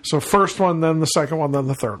 So first one, then the second one, then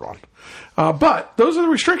the third one. But those are the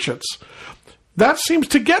restrictions. That seems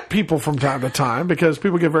to get people from time to time because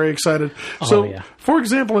people get very excited. For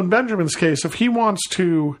example, in Benjamin's case, if he wants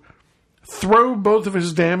to throw both of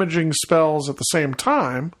his damaging spells at the same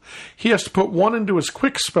time, he has to put one into his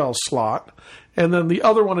quick spell slot and then the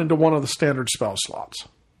other one into one of the standard spell slots.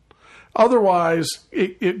 Otherwise,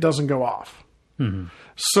 it doesn't go off. Mm-hmm.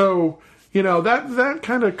 So, that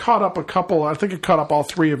kind of caught up I think it caught up all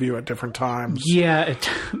three of you at different times. Yeah,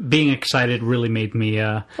 being excited really made me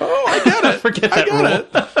I get it. forget that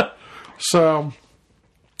rule. So,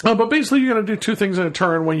 but basically you're going to do two things in a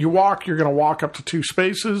turn. When you walk, you're going to walk up to two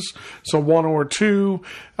spaces, so one or two.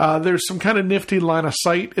 There's some kind of nifty line of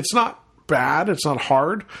sight. It's not bad. It's not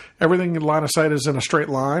hard. Everything in line of sight is in a straight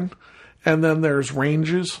line. And then there's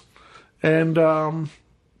ranges. And,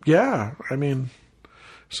 Benjamin,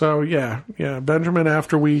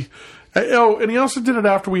 after we... and he also did it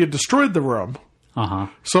after we had destroyed the room. Uh-huh.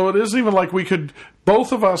 So it isn't even like we could...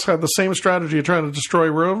 Both of us had the same strategy of trying to destroy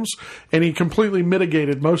rooms, and he completely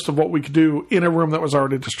mitigated most of what we could do in a room that was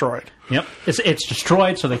already destroyed. Yep. It's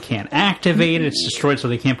destroyed so they can't activate it. It's destroyed so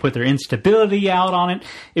they can't put their instability out on it.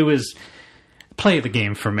 It was... Play the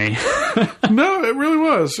game for me. No, it really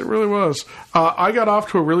was. It really was. I got off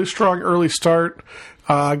to a really strong early start.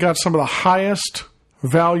 I got some of the highest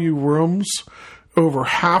value rooms over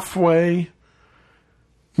halfway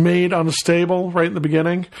made unstable right in the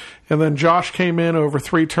beginning. And then Josh came in over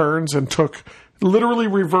 3 turns and literally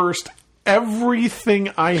reversed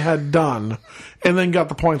everything I had done and then got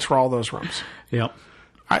the points for all those rooms. Yep.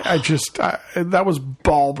 That was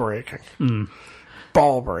ball breaking.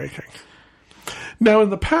 Ball breaking. Now,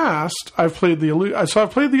 in the past, I've played the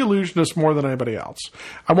Illusionist more than anybody else.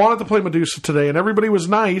 I wanted to play Medusa today, and everybody was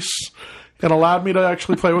nice and allowed me to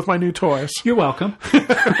actually play with my new toys. You're welcome.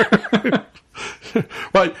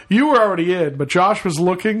 Well, you were already in, but Josh was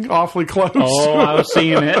looking awfully close. Oh, I was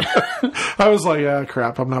seeing it. I was like, yeah,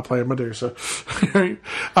 crap, I'm not playing Medusa.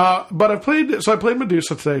 But I played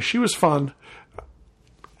Medusa today. She was fun.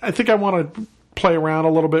 I think I want to play around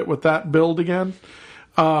a little bit with that build again.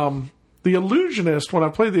 The Illusionist, when I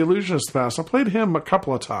played the Illusionist in the past, I played him a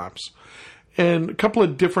couple of times. And a couple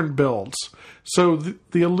of different builds. So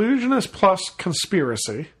the Illusionist plus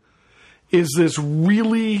Conspiracy is this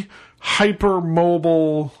really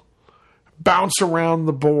hyper-mobile, bounce around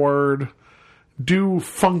the board, do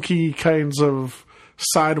funky kinds of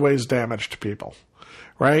sideways damage to people.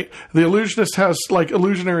 Right? The Illusionist has,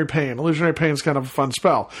 Illusionary Pain. Illusionary Pain is kind of a fun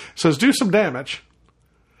spell. It says, do some damage.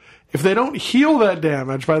 If they don't heal that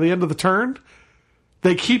damage by the end of the turn,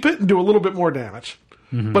 they keep it and do a little bit more damage.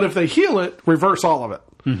 Mm-hmm. But if they heal it, reverse all of it.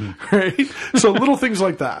 Mm-hmm. Right? So little things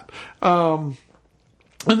like that. And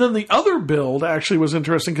then the other build actually was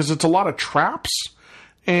interesting because it's a lot of traps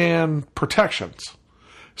and protections.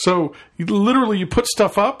 So you put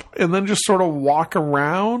stuff up and then just sort of walk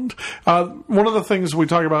around. One of the things we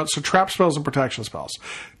talk about, so trap spells and protection spells.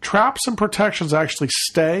 Traps and protections actually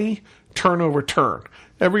stay turn over turn.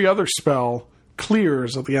 Every other spell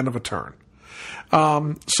clears at the end of a turn.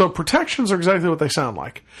 So protections are exactly what they sound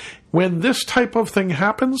like. When this type of thing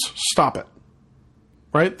happens, stop it.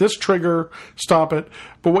 Right? This trigger, stop it.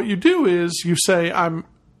 But what you do is you say, I'm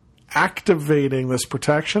activating this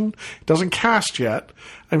protection. It doesn't cast yet.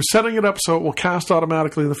 I'm setting it up so it will cast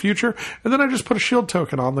automatically in the future. And then I just put a shield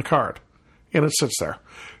token on the card. And it sits there.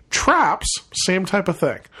 Traps, same type of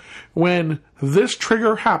thing. When this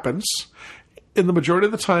trigger happens, in the majority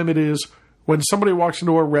of the time it is when somebody walks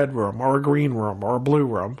into a red room or a green room or a blue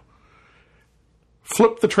room,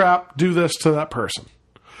 flip the trap, do this to that person.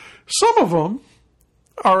 Some of them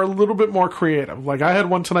are a little bit more creative. Like I had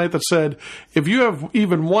one tonight that said, if you have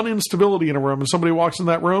even one instability in a room and somebody walks in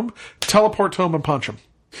that room, teleport to them and punch them.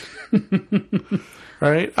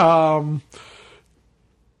 Right?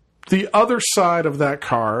 The other side of that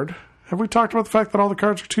card, have we talked about the fact that all the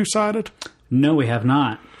cards are two-sided? No, we have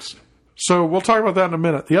not. So we'll talk about that in a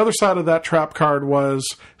minute. The other side of that trap card was,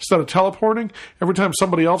 instead of teleporting, every time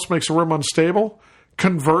somebody else makes a room unstable,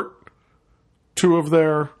 convert two of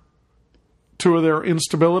their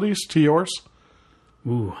instabilities to yours.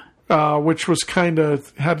 Ooh. Which was kind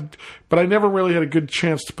of but I never really had a good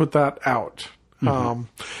chance to put that out. Mm-hmm.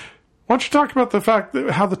 Why don't you talk about the fact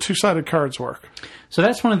that how the two-sided cards work? So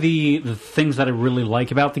that's one of the things that I really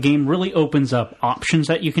like about the game. Really opens up options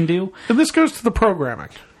that you can do. And this goes to the programming.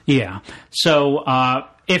 Yeah. So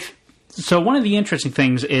one of the interesting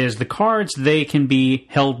things is the cards, they can be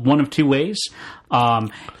held one of two ways.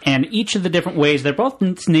 And each of the different ways, they're both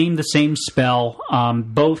named the same spell.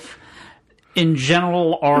 Both, in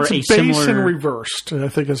general, are it's a base similar... and reversed, I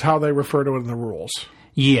think is how they refer to it in the rules.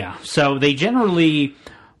 Yeah. So they generally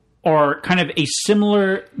are kind of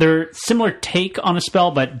they're similar take on a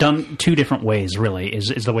spell, but done two different ways, really,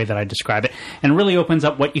 is the way that I describe it. And really opens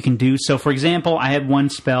up what you can do. So, for example, I had one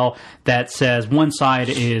spell that says one side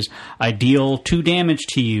is I deal 2 damage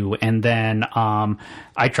to you, and then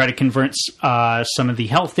I try to convert some of the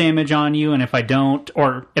health damage on you, and if I don't,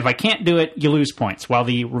 or if I can't do it, you lose points. While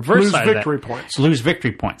the reverse side of that... Lose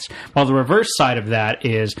victory points. While the reverse side of that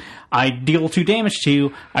is I deal 2 damage to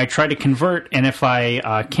you, I try to convert, and if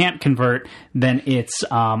I can't convert, then it's,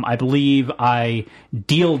 I believe, I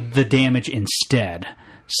deal the damage instead.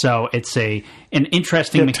 So it's an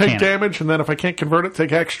interesting mechanic. Take damage, and then if I can't convert it,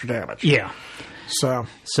 take extra damage. Yeah.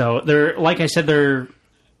 So they're, like I said, they're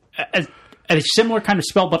a similar kind of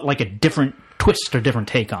spell, but like a different twist or different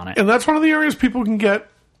take on it. And that's one of the areas people can get.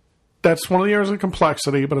 That's one of the areas of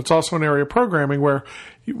complexity, but it's also an area of programming where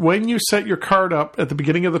when you set your card up at the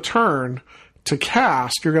beginning of the turn to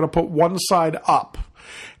cast, you're going to put one side up.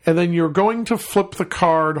 And then you're going to flip the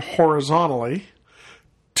card horizontally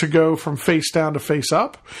to go from face down to face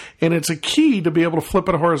up. And it's a key to be able to flip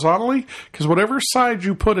it horizontally because whatever side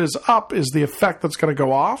you put as up is the effect that's going to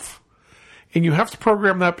go off. And you have to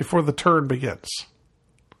program that before the turn begins.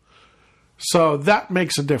 So that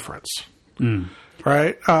makes a difference.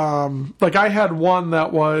 Right? Like I had one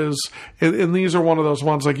that was, and these are one of those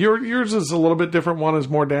ones, like yours is a little bit different. One is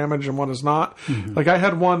more damage and one is not. Mm-hmm. Like I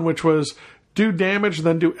had one which was do damage,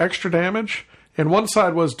 then do extra damage. And one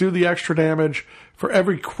side was do the extra damage for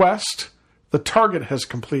every quest the target has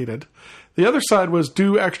completed. The other side was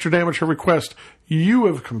do extra damage for every quest you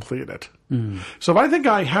have completed. So if I think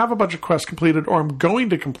I have a bunch of quests completed or I'm going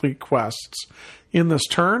to complete quests in this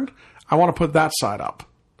turn, I want to put that side up.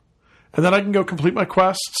 And then I can go complete my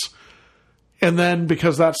quests, and then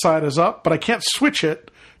because that side is up, but I can't switch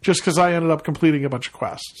it just because I ended up completing a bunch of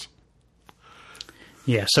quests.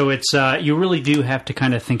 Yeah, so it's you really do have to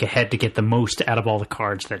kind of think ahead to get the most out of all the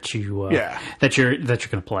cards that you that you're going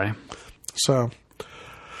to play. So,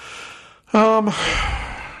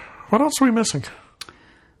 what else are we missing?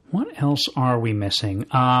 What else are we missing?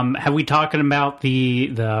 Have we talking about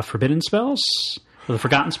the forbidden spells? Or the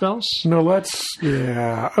forgotten spells? No,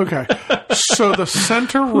 okay. So the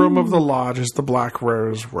center room of the lodge is the Black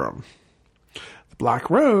Rose room. The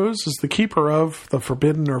Black Rose is the keeper of the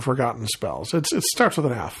forbidden or forgotten spells. It starts with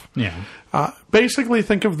an F. Yeah. Basically,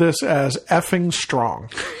 think of this as effing strong.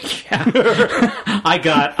 Yeah. I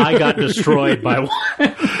got destroyed by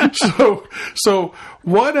one. So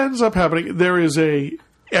what ends up happening?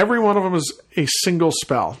 Every one of them is a single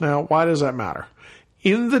spell. Now, why does that matter?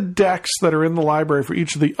 In the decks that are in the library for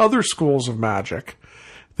each of the other schools of magic,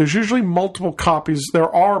 there's usually multiple copies. There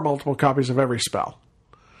are multiple copies of every spell.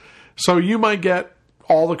 So you might get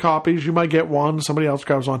all the copies. You might get one. Somebody else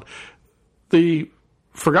grabs one. The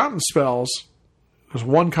forgotten spells, there's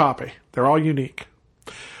one copy. They're all unique.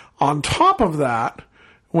 On top of that,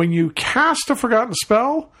 when you cast a forgotten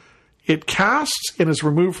spell, it casts and is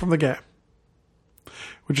removed from the game,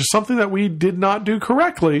 which is something that we did not do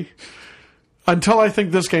correctly until I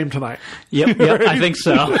think this game tonight. Yep, right? I think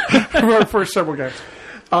so. For our first several games.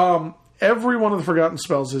 Every one of the forgotten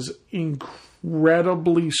spells is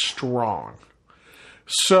incredibly strong.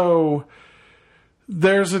 So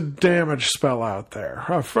there's a damage spell out there.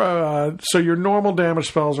 So your normal damage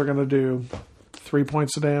spells are going to do 3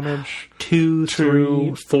 points of damage. 2,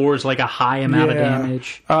 3, 4 is like a high amount of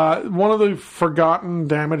damage. One of the forgotten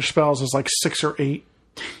damage spells is like 6 or 8.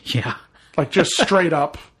 Yeah. Like just straight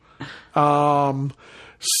up. Some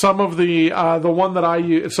of the one that I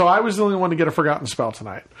use, so I was the only one to get a forgotten spell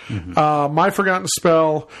tonight. Mm-hmm. My forgotten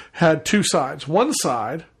spell had 2 sides. One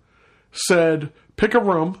side said, pick a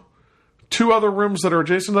room. 2 other rooms that are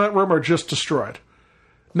adjacent to that room are just destroyed.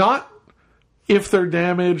 Not if they're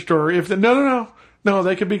damaged or if no,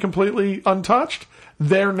 they could be completely untouched.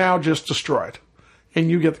 They're now just destroyed,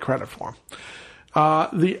 and you get the credit for them.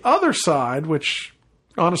 The other side, which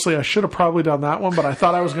honestly I should have probably done that one, but I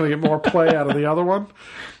thought I was going to get more play out of the other one.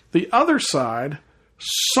 The other side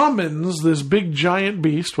summons this big giant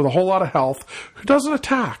beast with a whole lot of health who doesn't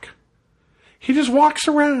attack. He just walks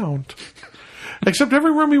around. Except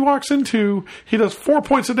every room he walks into, he does 4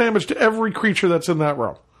 points of damage to every creature that's in that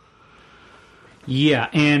room. Yeah,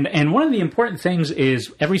 and one of the important things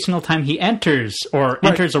is every single time he enters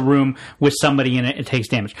a room with somebody in it, it takes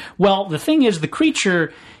damage. Well, the thing is, the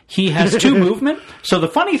creature, he has 2 movement. So the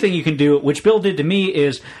funny thing you can do, which Bill did to me,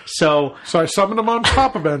 is So I summoned him on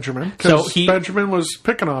top of Benjamin, because Benjamin was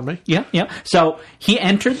picking on me. Yeah. So he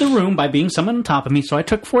entered the room by being summoned on top of me, so I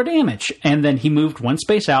took 4 damage. And then he moved 1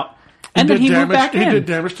 space out. And then he moved back in. He did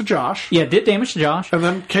damage to Josh. Yeah, did damage to Josh. And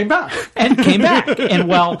then came back. And,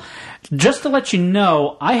 well, Just to let you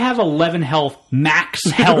know, I have 11 health, max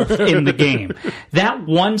health in the game. That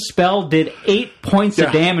one spell did 8 points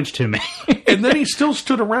of damage to me. And then he still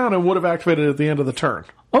stood around and would have activated at the end of the turn.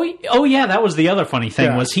 Oh yeah, that was the other funny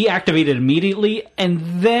thing, was he activated immediately and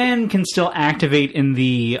then can still activate in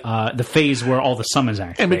the phase where all the summons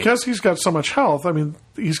activate. And because he's got so much health, I mean,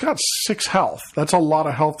 he's got 6 health. That's a lot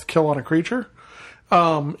of health to kill on a creature.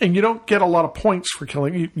 And you don't get a lot of points for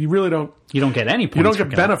killing. You really don't. You don't get any points. You don't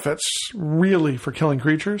get benefits, really, for killing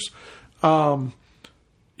creatures.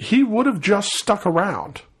 He would have just stuck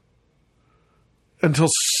around until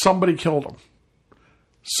somebody killed him.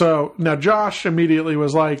 So now Josh immediately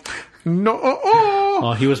was like, "No!"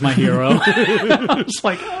 Oh, he was my hero. It's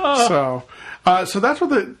like, so that's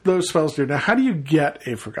what those spells do. Now, how do you get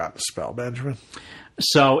a forgotten spell, Benjamin?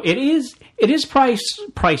 So it is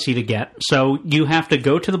pricey to get. So you have to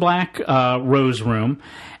go to the Black Rose room,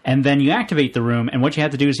 and then you activate the room. And what you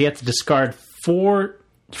have to do is you have to discard four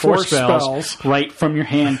spells right from your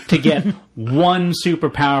hand to get one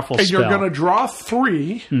super powerful spell. And you're going to draw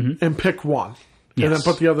 3 and pick one. Yes. And then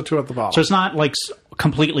put the other 2 at the bottom. So it's not like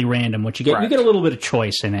completely random what you get. Right. You get a little bit of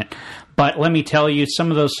choice in it. But let me tell you,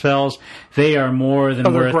 some of those spells, they are more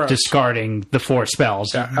than worth discarding the 4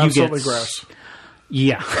 spells. Yeah, absolutely gross.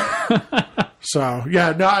 Yeah. So,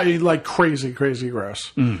 yeah, no, like crazy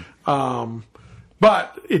gross.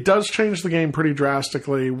 But it does change the game pretty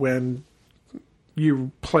drastically when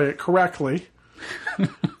you play it correctly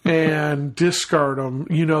and discard them.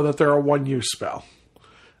 You know that they're a 1-use spell.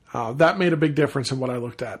 That made a big difference in what I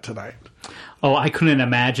looked at tonight. Oh, I couldn't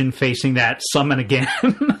imagine facing that summon again.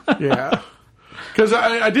 Yeah. Because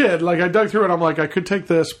I did. Like, I dug through it. I'm like, I could take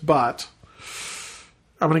this, but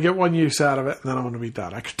I'm going to get 1 use out of it, and then I'm going to be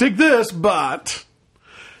done. I could take this, but...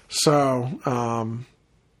 So,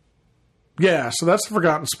 yeah. So that's the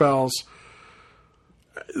Forgotten Spells.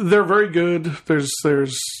 They're very good. There's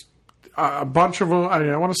a bunch of them.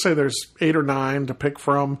 I want to say there's 8 or 9 to pick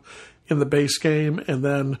from in the base game, and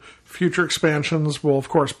then future expansions will, of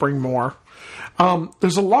course, bring more.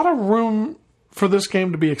 There's a lot of room for this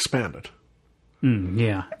game to be expanded.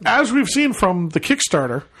 Yeah. As we've seen from the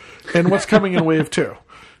Kickstarter and what's coming in Wave 2.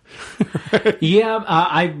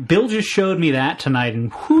 Yeah, Bill just showed me that tonight,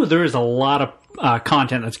 and there is a lot of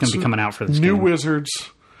content that's going to be coming out for this game. New wizards,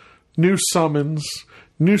 new summons,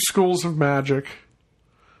 new schools of magic.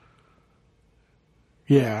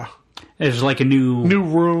 Yeah. There's like a new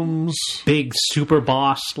rooms, big super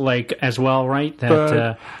boss, like as well, right?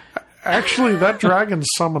 That actually, that dragon's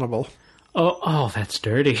summonable. Oh, that's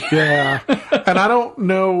dirty. Yeah, and I don't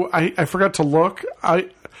know. I forgot to look.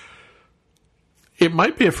 It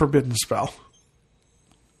might be a forbidden spell.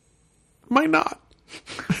 Might not.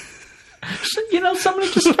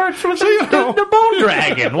 Somebody just starts with the bone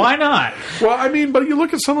dragon. Why not? Well, I mean, but you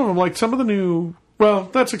look at some of them, like some of the new. Well,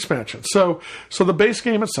 that's expansion. So the base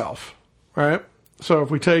game itself. Right? So if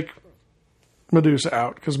we take Medusa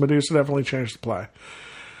out, because Medusa definitely changed the play.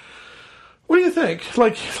 What do you think?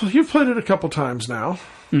 Like, you've played it a couple times now.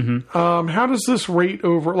 How does this rate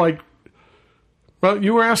over, well,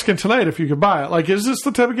 you were asking tonight if you could buy it. Like, is this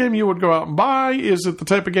the type of game you would go out and buy? Is it the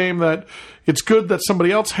type of game that it's good that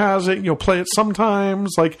somebody else has it and you'll play it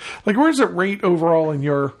sometimes? Like where does it rate overall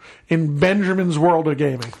in Benjamin's world of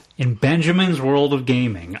gaming? In Benjamin's world of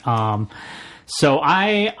gaming. So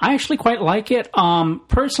I actually quite like it.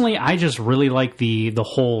 Personally, I just really like the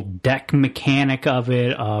whole deck mechanic of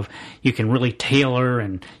it. Of you can really tailor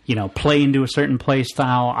and play into a certain play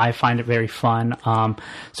style. I find it very fun.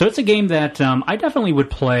 So it's a game that I definitely would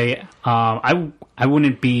play. I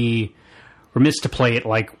wouldn't be remiss to play it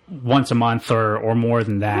like once a month or more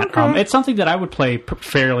than that. Okay. It's something that I would play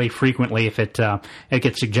fairly frequently if it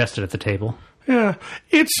gets suggested at the table. Yeah,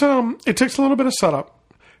 it takes a little bit of setup.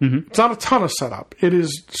 It's not a ton of setup. It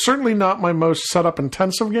is certainly not my most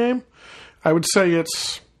setup-intensive game. I would say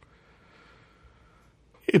it's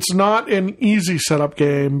not an easy setup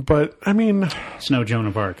game, but, I mean... It's no Joan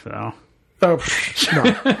of Arc, though. No.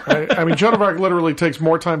 I mean, Joan of Arc literally takes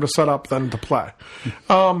more time to set up than to play.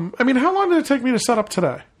 I mean, how long did it take me to set up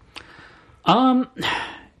today? 20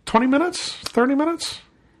 minutes? 30 minutes?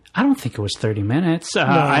 I don't think it was 30 minutes.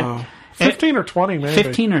 No. 15 or 20, maybe.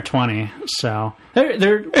 15 or 20. So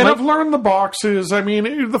they're I've learned the boxes. I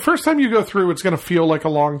mean, the first time you go through, it's going to feel like a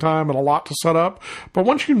long time and a lot to set up. But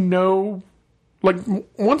once you know,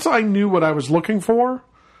 once I knew what I was looking for,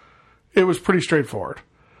 it was pretty straightforward.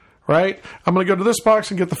 Right? I'm going to go to this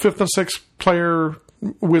box and get the 5th and 6th player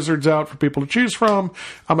wizards out for people to choose from.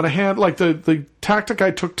 I'm going to the tactic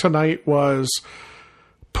I took tonight was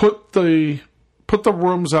put the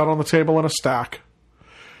rooms out on the table in a stack.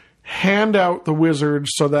 hand out the wizards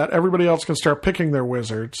so that everybody else can start picking their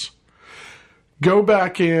wizards. Go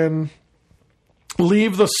back in,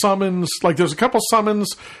 leave the summons, like there's a couple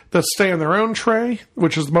summons that stay in their own tray,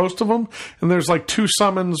 which is most of them, and there's like 2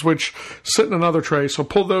 summons which sit in another tray, so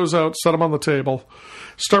pull those out, set them on the table,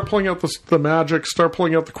 start pulling out the magic, start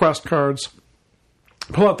pulling out the quest cards,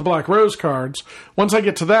 pull out the Black Rose cards. Once I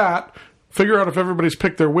get to that, figure out if everybody's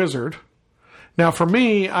picked their wizard. Now for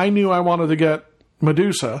me, I knew I wanted to get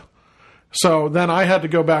Medusa, so then I had to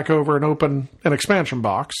go back over and open an expansion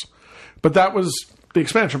box. But that was the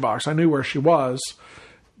expansion box. I knew where she was.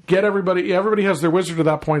 Get everybody has their wizard at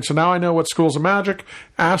that point, so now I know what schools of magic.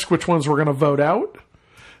 Ask which ones we're going to vote out.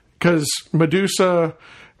 Because Medusa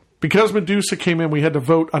came in, we had to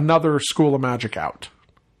vote another school of magic out.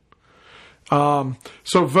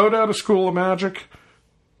 So vote out a school of magic.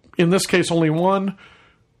 In this case, only one.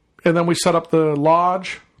 And then we set up the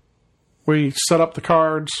lodge. We set up the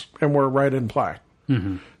cards, and we're right in play.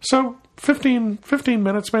 Mm-hmm. So 15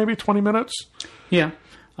 minutes, maybe 20 minutes. Yeah.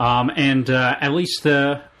 And at least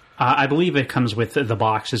I believe it comes with the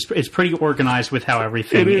box. It's pretty organized with how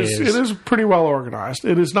everything is. It is pretty well organized.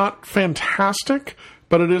 It is not fantastic,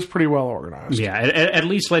 but it is pretty well organized. Yeah, it at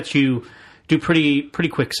least lets you do pretty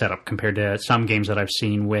quick setup compared to some games that I've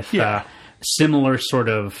seen with similar sort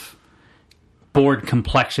of board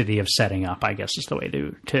complexity of setting up, I guess is the way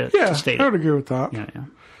to state it. I would agree with that. Yeah.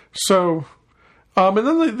 So, and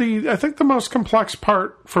then I think the most complex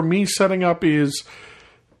part for me setting up is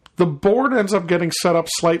the board ends up getting set up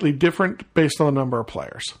slightly different based on the number of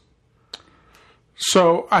players.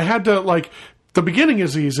 So I had to, the beginning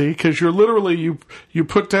is easy because you're literally, you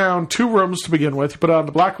put down 2 rooms to begin with. You put down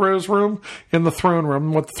the Black Rose room and the throne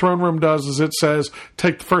room. What the throne room does is it says,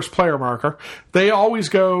 take the first player marker. They always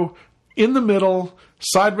go in the middle,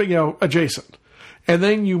 adjacent. And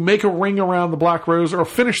then you make a ring around the Black Rose, or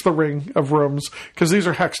finish the ring of rooms, because these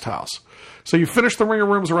are hex tiles. So you finish the ring of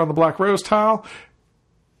rooms around the Black Rose tile,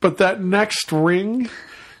 but that next ring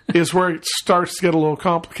is where it starts to get a little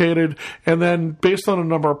complicated. And then based on a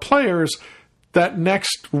number of players, that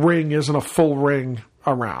next ring isn't a full ring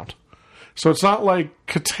around. So it's not like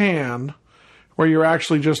Catan, where you're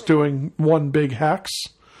actually just doing one big hex.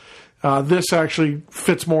 This actually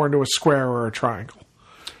fits more into a square or a triangle.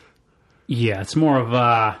 Yeah, it's more of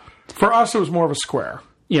a... For us, it was more of a square.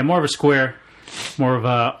 Yeah, more of a square. More of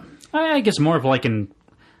a... I guess more of like an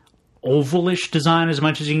ovalish design, as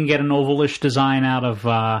much as you can get an ovalish design out of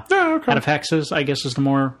out of hexes, I guess is the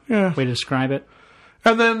more way to describe it.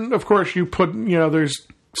 And then, of course, you put... there's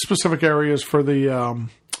specific areas for the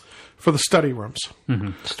study rooms.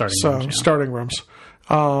 Mm-hmm. Starting rooms.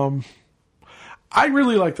 I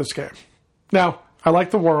really like this game. Now, I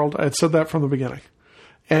like the world. I had said that from the beginning.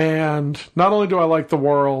 And not only do I like the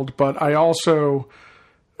world, but I also...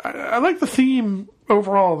 I like the theme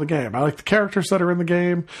overall of the game. I like the characters that are in the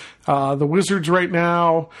game. The wizards right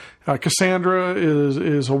now, Cassandra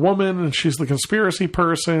is a woman, and she's the conspiracy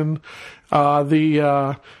person.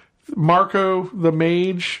 Marco, the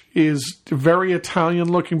mage, is very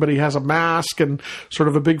Italian-looking, but he has a mask and sort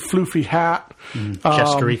of a big floofy hat.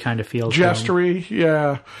 Jestery kind of feels. Jestery,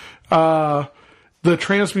 yeah. The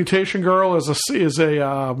transmutation girl is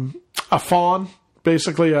a faun,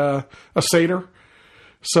 basically a satyr.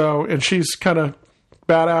 So, and she's kind of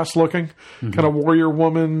badass looking, kind of warrior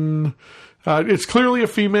woman. It's clearly a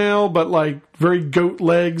female, but very goat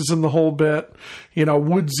legs and the whole bit.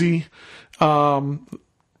 Woodsy.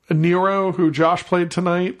 Nero, who Josh played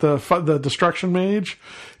tonight, the destruction mage,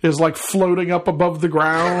 is floating up above the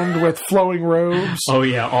ground with flowing robes. Oh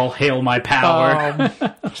yeah, all hail my power.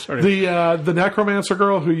 The necromancer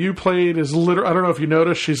girl who you played is literally, I don't know if you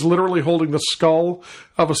noticed, she's literally holding the skull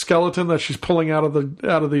of a skeleton that she's pulling out of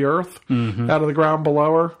the earth, out of the ground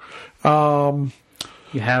below her.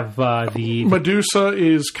 You have the Medusa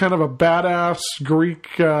is kind of a badass Greek,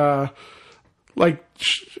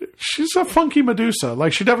 she's a funky Medusa.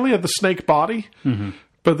 She definitely had the snake body. Mm-hmm.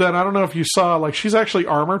 But then I don't know if you saw, she's actually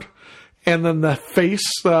armored. And then the face,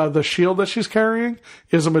 the shield that she's carrying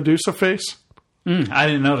is a Medusa face. I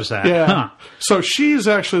didn't notice that. Yeah. Huh. So she's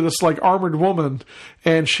actually this armored woman,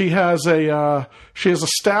 and she has a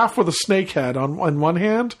staff with a snake head on one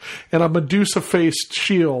hand and a Medusa faced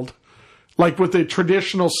shield. With the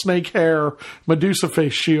traditional snake hair Medusa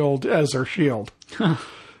face shield as her shield. Huh.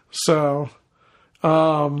 So...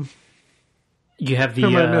 you have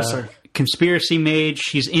the conspiracy mage.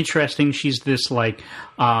 She's interesting. She's this sort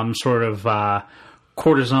of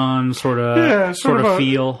courtesan sort of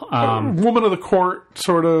feel. Woman of the court,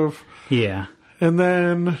 sort of. Yeah. And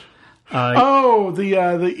then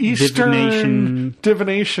The Eastern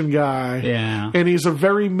divination guy. Yeah. And he's a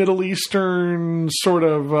very Middle Eastern sort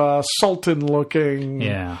of sultan-looking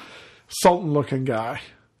guy.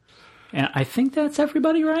 And I think that's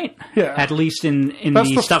everybody, right? Yeah. At least in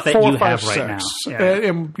the stuff that you have right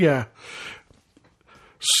now. Yeah.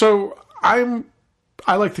 So I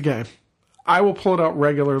like the game. I will pull it out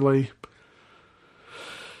regularly.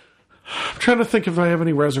 I'm trying to think if I have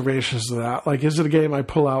any reservations to that. Like, is it a game I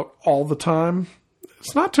pull out all the time?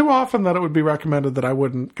 It's not too often that it would be recommended that I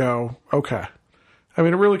wouldn't go, okay. I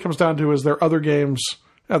mean, it really comes down to, is there other games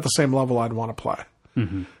at the same level I'd want to play?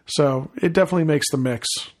 Mm-hmm. So it definitely makes the mix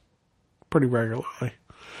pretty regularly.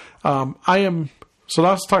 So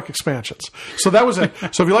now let's talk expansions. So that was it.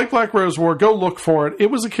 So if you like Black Rose War, go look for it.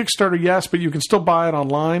 It was a Kickstarter, yes, but you can still buy it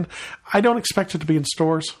online. I don't expect it to be in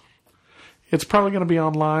stores. It's probably going to be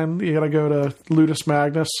online. You got to go to Ludus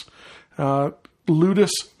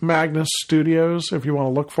Magnus Studios if you want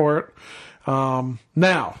to look for it.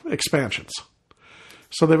 Now, expansions.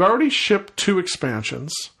 So they've already shipped 2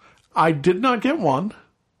 expansions. I did not get one.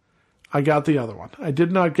 I got the other one. I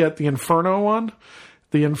did not get the Inferno one.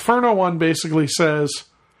 The Inferno one basically says,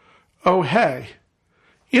 oh, hey,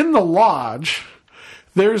 in the lodge,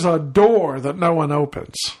 there's a door that no one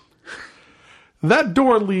opens. That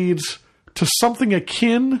door leads to something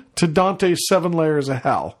akin to Dante's 7 Layers of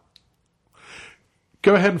Hell.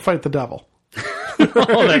 Go ahead and fight the devil.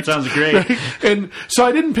 Oh, that sounds great. Right? And so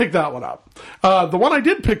I didn't pick that one up. The one I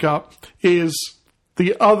did pick up is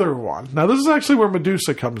the other one. Now, this is actually where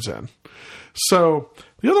Medusa comes in. So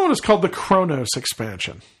the other one is called the Kronos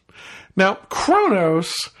expansion. Now,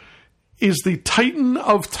 Kronos is the Titan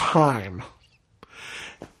of Time.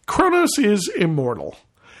 Kronos is immortal.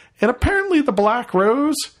 And apparently the Black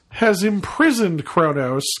Rose has imprisoned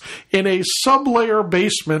Kronos in a sub-layer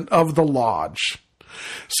basement of the lodge.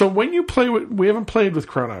 So when you play with... We haven't played with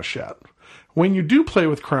Kronos yet. When you do play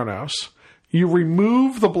with Kronos, you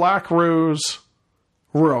remove the Black Rose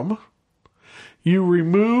room. You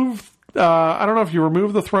remove... I don't know if you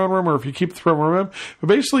remove the throne room or if you keep the throne room, but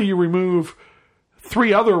basically you remove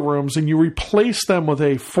 3 other rooms and you replace them with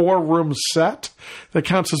a 4-room set that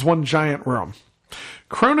counts as one giant room.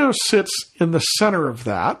 Kronos sits in the center of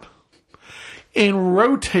that and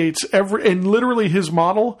rotates and literally his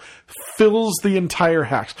model fills the entire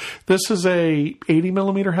hex. This is a 80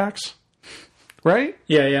 millimeter hex, right?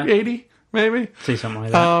 Yeah. 80, maybe? See something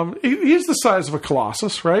like that. He's the size of a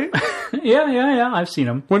Colossus, right? Yeah. I've seen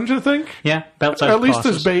him. Wouldn't you think? Yeah, about size At least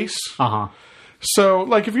Colossus. his base. Uh-huh. So,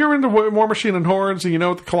 like, if you're into War Machine and Hordes and you know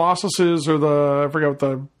what the Colossus is or I forget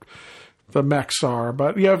what the mechs are,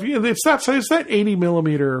 but yeah, it's that 80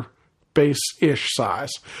 millimeter base-ish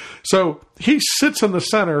size. So he sits in the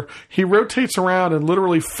center, he rotates around and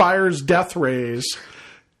literally fires death rays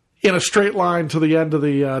in a straight line to the end of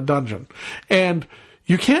the dungeon. And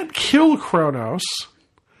you can't kill Kronos.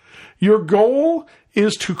 Your goal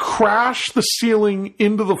is to crash the ceiling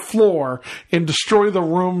into the floor and destroy the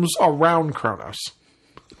rooms around Kronos.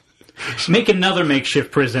 Make another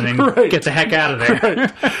makeshift prison and get the heck out of there.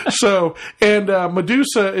 Right. So, and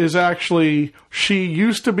Medusa is actually, she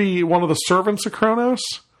used to be one of the servants of Kronos.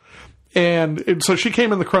 And so she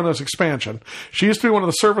came in the Kronos expansion. She used to be one of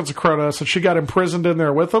the servants of Kronos, and she got imprisoned in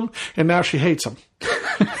there with him, and now she hates him.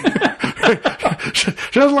 She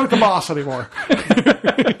doesn't like the boss anymore.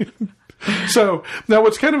 So, now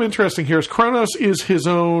what's kind of interesting here is Kronos is his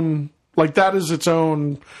own, like that is its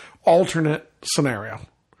own alternate scenario.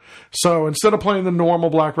 So instead of playing the normal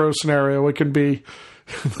Black Rose scenario, it can be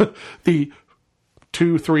the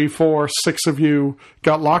 2, 3, 4, 6 of you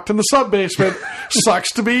got locked in the sub-basement.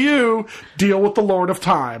 Sucks to be you. Deal with the Lord of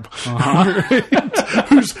Time. Uh-huh.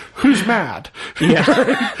 who's mad.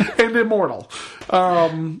 Yeah. And immortal.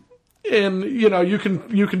 And, you know, you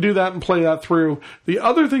can do that and play that through. The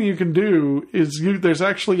other thing you can do is there's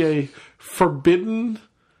actually a forbidden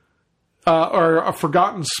or a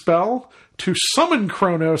forgotten spell to summon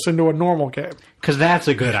Kronos into a normal game. Because that's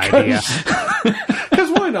a good idea. Because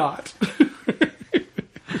why not?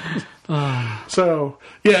 So,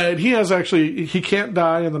 yeah, and he can't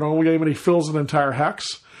die in the normal game, and he fills an entire hex.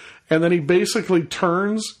 And then he basically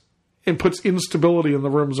turns and puts instability in the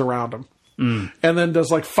rooms around him. And then does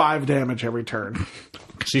like 5 damage every turn.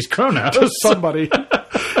 Because he's Kronos. To somebody.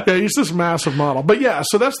 Yeah, he's this massive model. But yeah,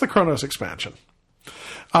 so that's the Kronos expansion.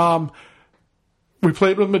 We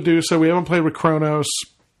played with Medusa. We haven't played with Kronos.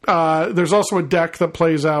 There's also a deck that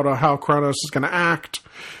plays out how Kronos is going to act.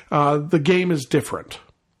 The game is different.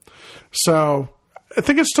 So I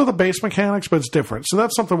think it's still the base mechanics, but it's different. So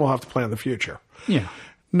that's something we'll have to play in the future. Yeah.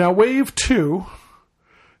 Now, Wave 2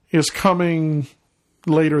 is coming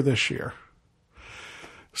later this year.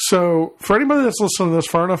 So for anybody that's listening to this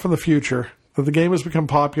far enough in the future that the game has become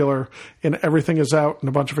popular and everything is out and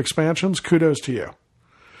a bunch of expansions, kudos to you.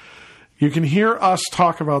 You can hear us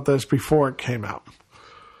talk about this before it came out.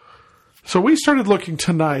 So we started looking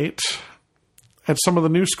tonight at some of the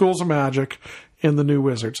new schools of magic and the new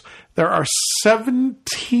wizards. There are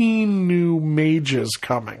 17 new mages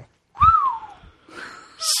coming.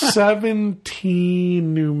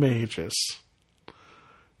 17 new mages.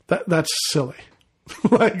 That's silly.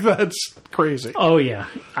 Like, that's crazy. Oh yeah,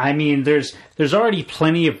 I mean, there's already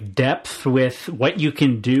plenty of depth with what you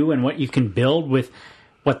can do and what you can build with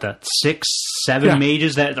the 6, 7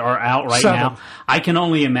 mages that are out right 7. now. I can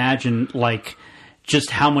only imagine like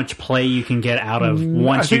just how much play you can get out of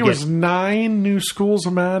once I think it was 9 new schools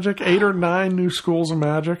of magic, 8 or 9 new schools of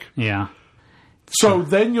magic. Yeah. So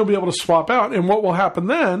then you'll be able to swap out, and what will happen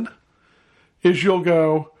then is you'll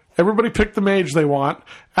go, everybody pick the mage they want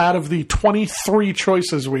out of the 23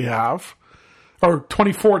 choices we have, or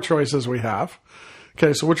 24 choices we have.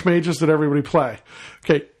 Okay, so which mages did everybody play?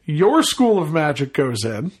 Okay, your school of magic goes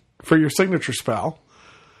in for your signature spell,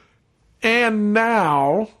 and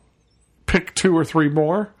now pick 2 or 3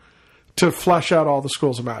 more to flesh out all the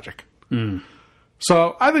schools of magic.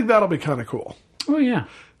 So I think that'll be kind of cool. Oh, yeah.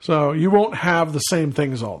 So you won't have the same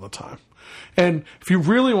things all the time. And if you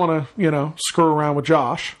really want to, screw around with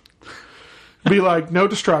Josh, be like, no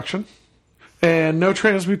destruction, and no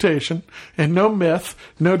transmutation, and no myth,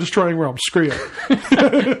 no destroying realms. Screw you.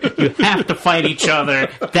 You have to fight each other.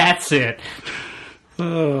 That's it.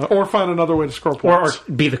 Or find another way to score points.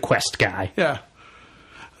 Or be the quest guy. Yeah.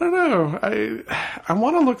 I don't know. I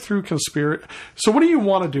want to look through conspiracy. So what do you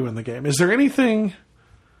want to do in the game? Is there anything...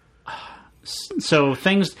 So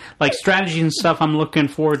things like strategy and stuff I'm looking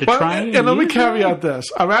forward to trying. And let me caveat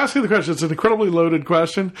this. I'm asking the question. It's an incredibly loaded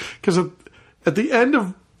question because at the end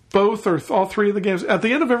of both or all 3 of the games, at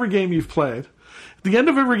the end of every game you've played, at the end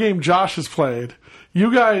of every game Josh has played,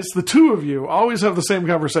 you guys, the 2 of you, always have the same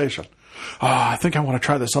conversation. Oh, I think I want to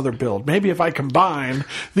try this other build. Maybe if I combine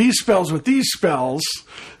these spells with these spells.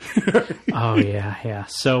 Oh, yeah.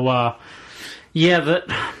 So,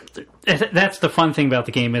 that's the fun thing about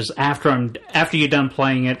the game is after you're done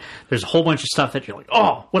playing it, there's a whole bunch of stuff that you're like,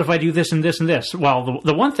 oh, what if I do this and this and this? Well,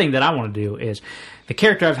 the one thing that I want to do is the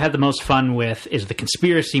character I've had the most fun with is the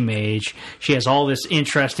conspiracy mage. She has all this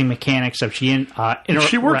interesting mechanics of she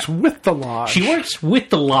works with the lodge. She works with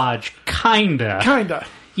the lodge, kinda.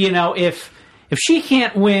 If she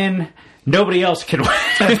can't win, nobody else can win.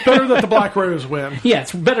 It's better that the Black Rose win. Yeah,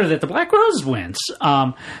 it's better that the Black Rose wins.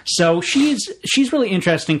 So she's really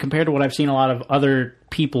interesting compared to what I've seen a lot of other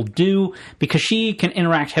people do because she can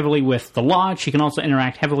interact heavily with the lodge. She can also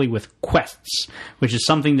interact heavily with quests, which is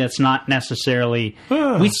something that's not necessarily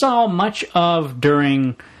we saw much of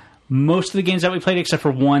during most of the games that we played, except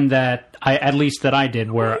for one that I did.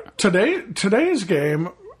 Where today's game.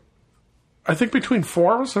 I think between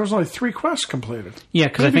 4 of us, there was only 3 quests completed. Yeah,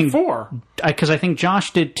 because I think 4. Because I think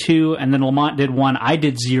Josh did 2, and then Lamont did 1. I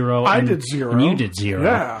did 0. I did 0. And you did 0.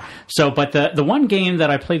 Yeah. So, but the one game that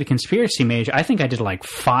I played, the Conspiracy Mage, I think I did like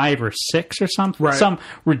 5 or 6 or something, right. Some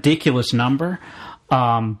ridiculous number.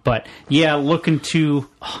 But yeah,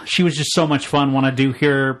 she was just so much fun. Want to do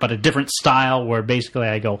here, but a different style where basically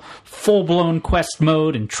I go full blown quest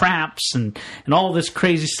mode and traps and all this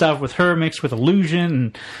crazy stuff with her mixed with illusion.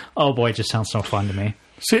 And oh boy, it just sounds so fun to me.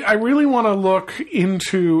 See, I really want to look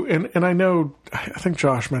into, and I know, I think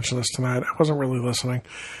Josh mentioned this tonight. I wasn't really listening.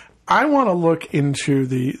 I want to look into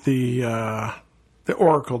the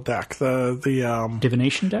Oracle deck, the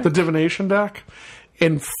Divination deck, the Divination deck,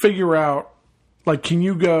 and figure out. Like, can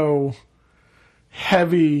you go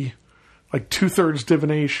heavy, like 2/3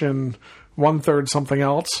 divination, 1/3 something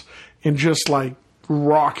else, and just like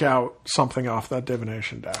rock out something off that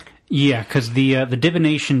divination deck? Yeah, because the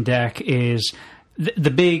divination deck is the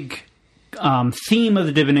big theme of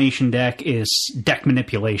the divination deck is deck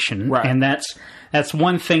manipulation, right. And that's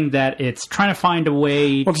one thing that it's trying to find a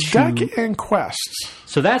way well, it's to... deck and quests.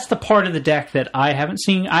 So that's the part of the deck that I haven't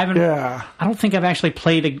seen. I don't think I've actually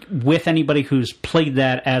played with anybody who's played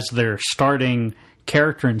that as their starting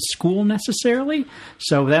character in school necessarily.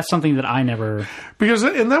 So that's something that I never...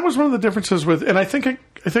 And that was one of the differences with... And I think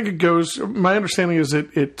it goes... My understanding is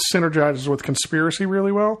it synergizes with Conspiracy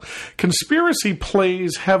really well. Conspiracy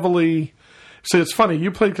plays heavily... So it's funny,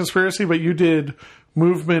 you played Conspiracy, but you did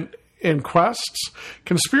movement and quests.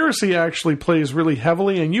 Conspiracy actually plays really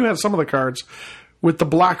heavily, and you had some of the cards with the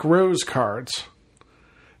Black Rose cards,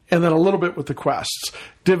 and then a little bit with the quests.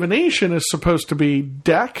 Divination is supposed to be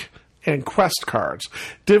deck and quest cards.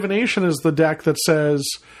 Divination is the deck that says...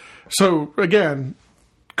 So, again,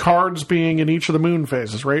 cards being in each of the moon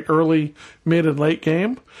phases, right? Early, mid, and late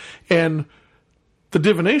game. And the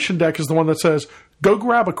divination deck is the one that says, go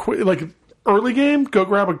grab early game, go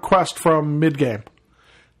grab a quest from mid game.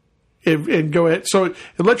 And go ahead. So it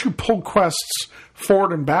lets you pull quests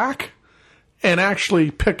forward and back and actually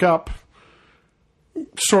pick up,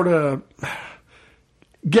 sort of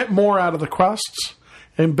get more out of the quests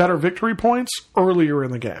and better victory points earlier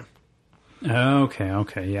in the game.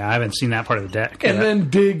 Okay. Yeah, I haven't seen that part of the deck. And then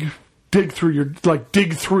dig through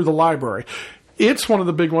dig through the library. It's one of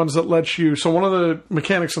the big ones that lets you. So one of the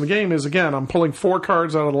mechanics in the game is, again, I'm pulling 4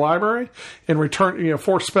 cards out of the library and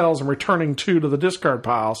 4 spells and returning 2 to the discard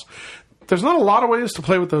piles. There's not a lot of ways to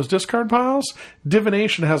play with those discard piles.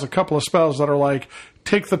 Divination has a couple of spells that are like,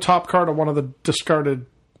 take the top card of one of the discarded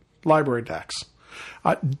library decks.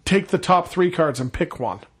 Take the top 3 cards and pick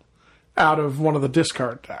one out of one of the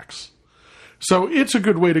discard decks. So it's a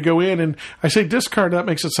good way to go in. And I say discard, that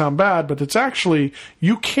makes it sound bad, but it's actually,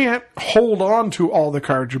 you can't hold on to all the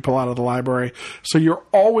cards you pull out of the library. So you're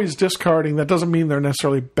always discarding. That doesn't mean they're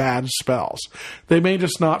necessarily bad spells. They may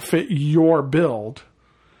just not fit your build,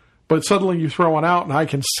 but suddenly you throw one out and I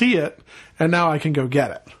can see it, and now I can go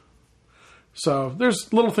get it. So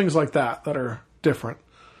there's little things like that are different.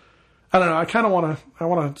 I don't know. I kind of want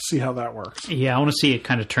to see how that works. Yeah, I want to see it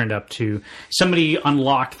kind of turned up to somebody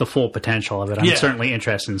unlocked the full potential of it. I'm certainly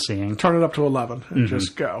interested in seeing. Turn it up to 11 and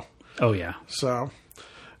just go. Oh yeah. So,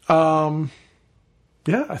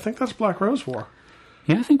 yeah, I think that's Black Rose War.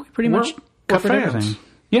 Yeah, I think we pretty much covered fans. everything.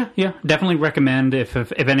 Yeah, definitely recommend if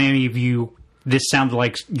any of you this sounds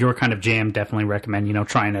like your kind of jam. Definitely recommend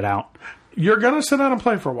trying it out. You're gonna sit down and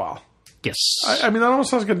play for a while. Yes. I mean, that almost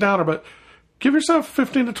sounds like a downer, but give yourself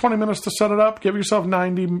 15 to 20 minutes to set it up. Give yourself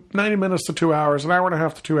 90 minutes to 2 hours, an hour and a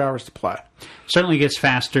half to 2 hours to play. Certainly gets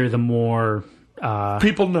faster the more...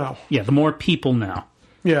 people know. Yeah, the more people know.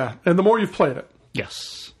 Yeah, and the more you've played it.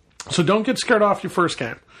 Yes. So don't get scared off your first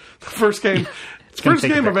game. The first game,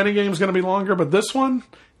 of any game is going to be longer, but this one,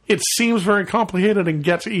 it seems very complicated and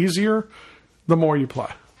gets easier the more you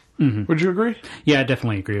play. Mm-hmm. Would you agree? Yeah, I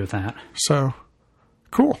definitely agree with that. So,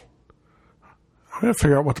 cool. I'm going to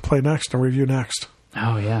figure out what to play next and review next.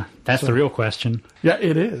 Oh, yeah. That's the real question. Yeah,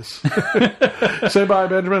 it is. Say bye,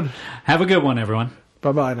 Benjamin. Have a good one, everyone.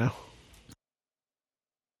 Bye-bye now.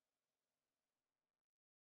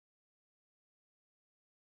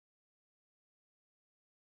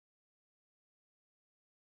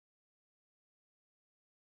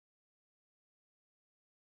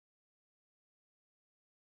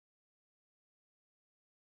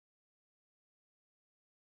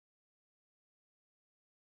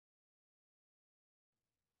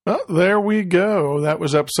 Well, there we go. That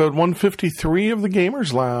was episode 153 of the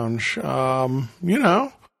Gamers Lounge.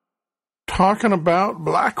 Talking about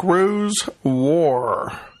Black Rose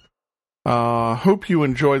War. Hope you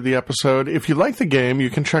enjoyed the episode. If you like the game, you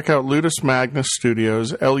can check out Ludus Magnus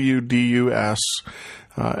Studios, Ludus,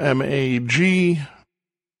 Magnus,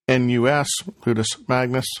 Ludus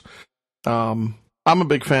Magnus. I'm a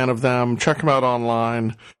big fan of them. Check them out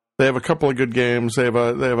online. They have a couple of good games. They have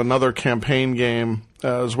another campaign game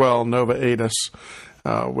as well, Nova Aetus,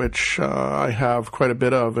 which I have quite a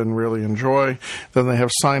bit of and really enjoy. Then they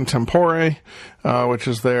have Sign Tempore, which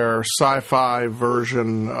is their sci-fi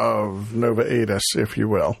version of Nova Aetus, if you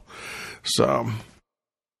will. So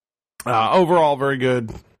overall, very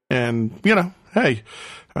good. And hey.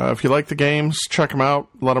 If you like the games, check them out.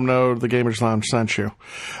 Let them know the Gamers Lounge sent you.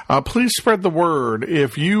 Please spread the word.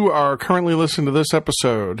 If you are currently listening to this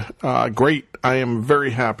episode, great. I am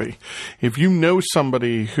very happy. If you know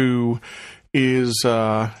somebody who is,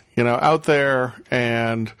 out there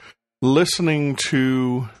and listening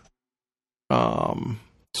to,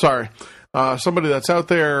 somebody that's out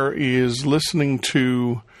there is listening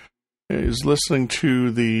to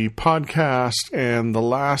the podcast, and the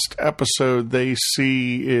last episode they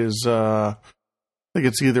see is, I think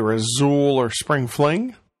it's either Azul or Spring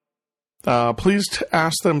Fling. Please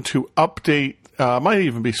ask them to update, might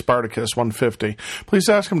even be Spartacus 150. Please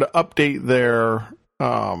ask them to update their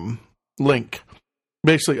link.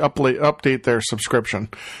 Basically, update their subscription.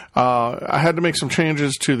 I had to make some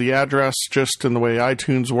changes to the address just in the way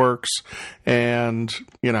iTunes works, and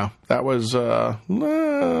that was it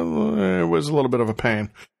was a little bit of a pain.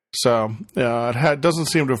 So it doesn't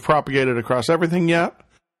seem to have propagated across everything yet.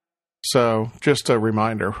 So just a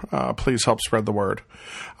reminder, please help spread the word.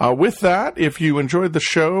 With that, if you enjoyed the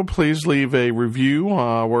show, please leave a review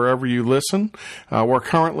wherever you listen. We're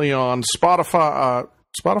currently on Spotify.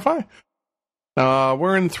 Spotify?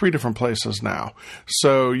 We're in 3 different places now.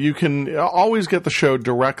 So you can always get the show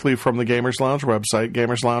directly from the Gamers Lounge website,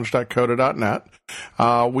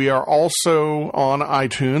 gamerslounge.coda.net. We are also on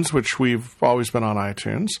iTunes, which we've always been on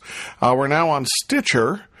iTunes. We're now on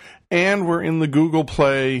Stitcher, and we're in the Google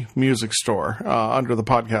Play Music Store under the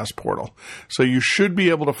podcast portal. So you should be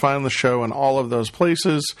able to find the show in all of those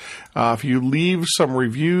places. If you leave some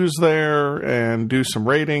reviews there and do some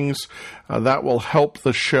ratings, that will help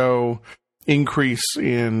the show increase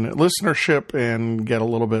in listenership and get a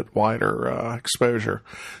little bit wider exposure.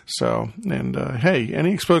 So, and hey,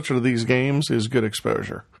 any exposure to these games is good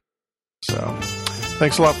exposure. So,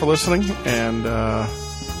 thanks a lot for listening, and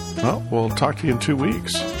well, we'll talk to you in 2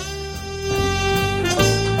 weeks.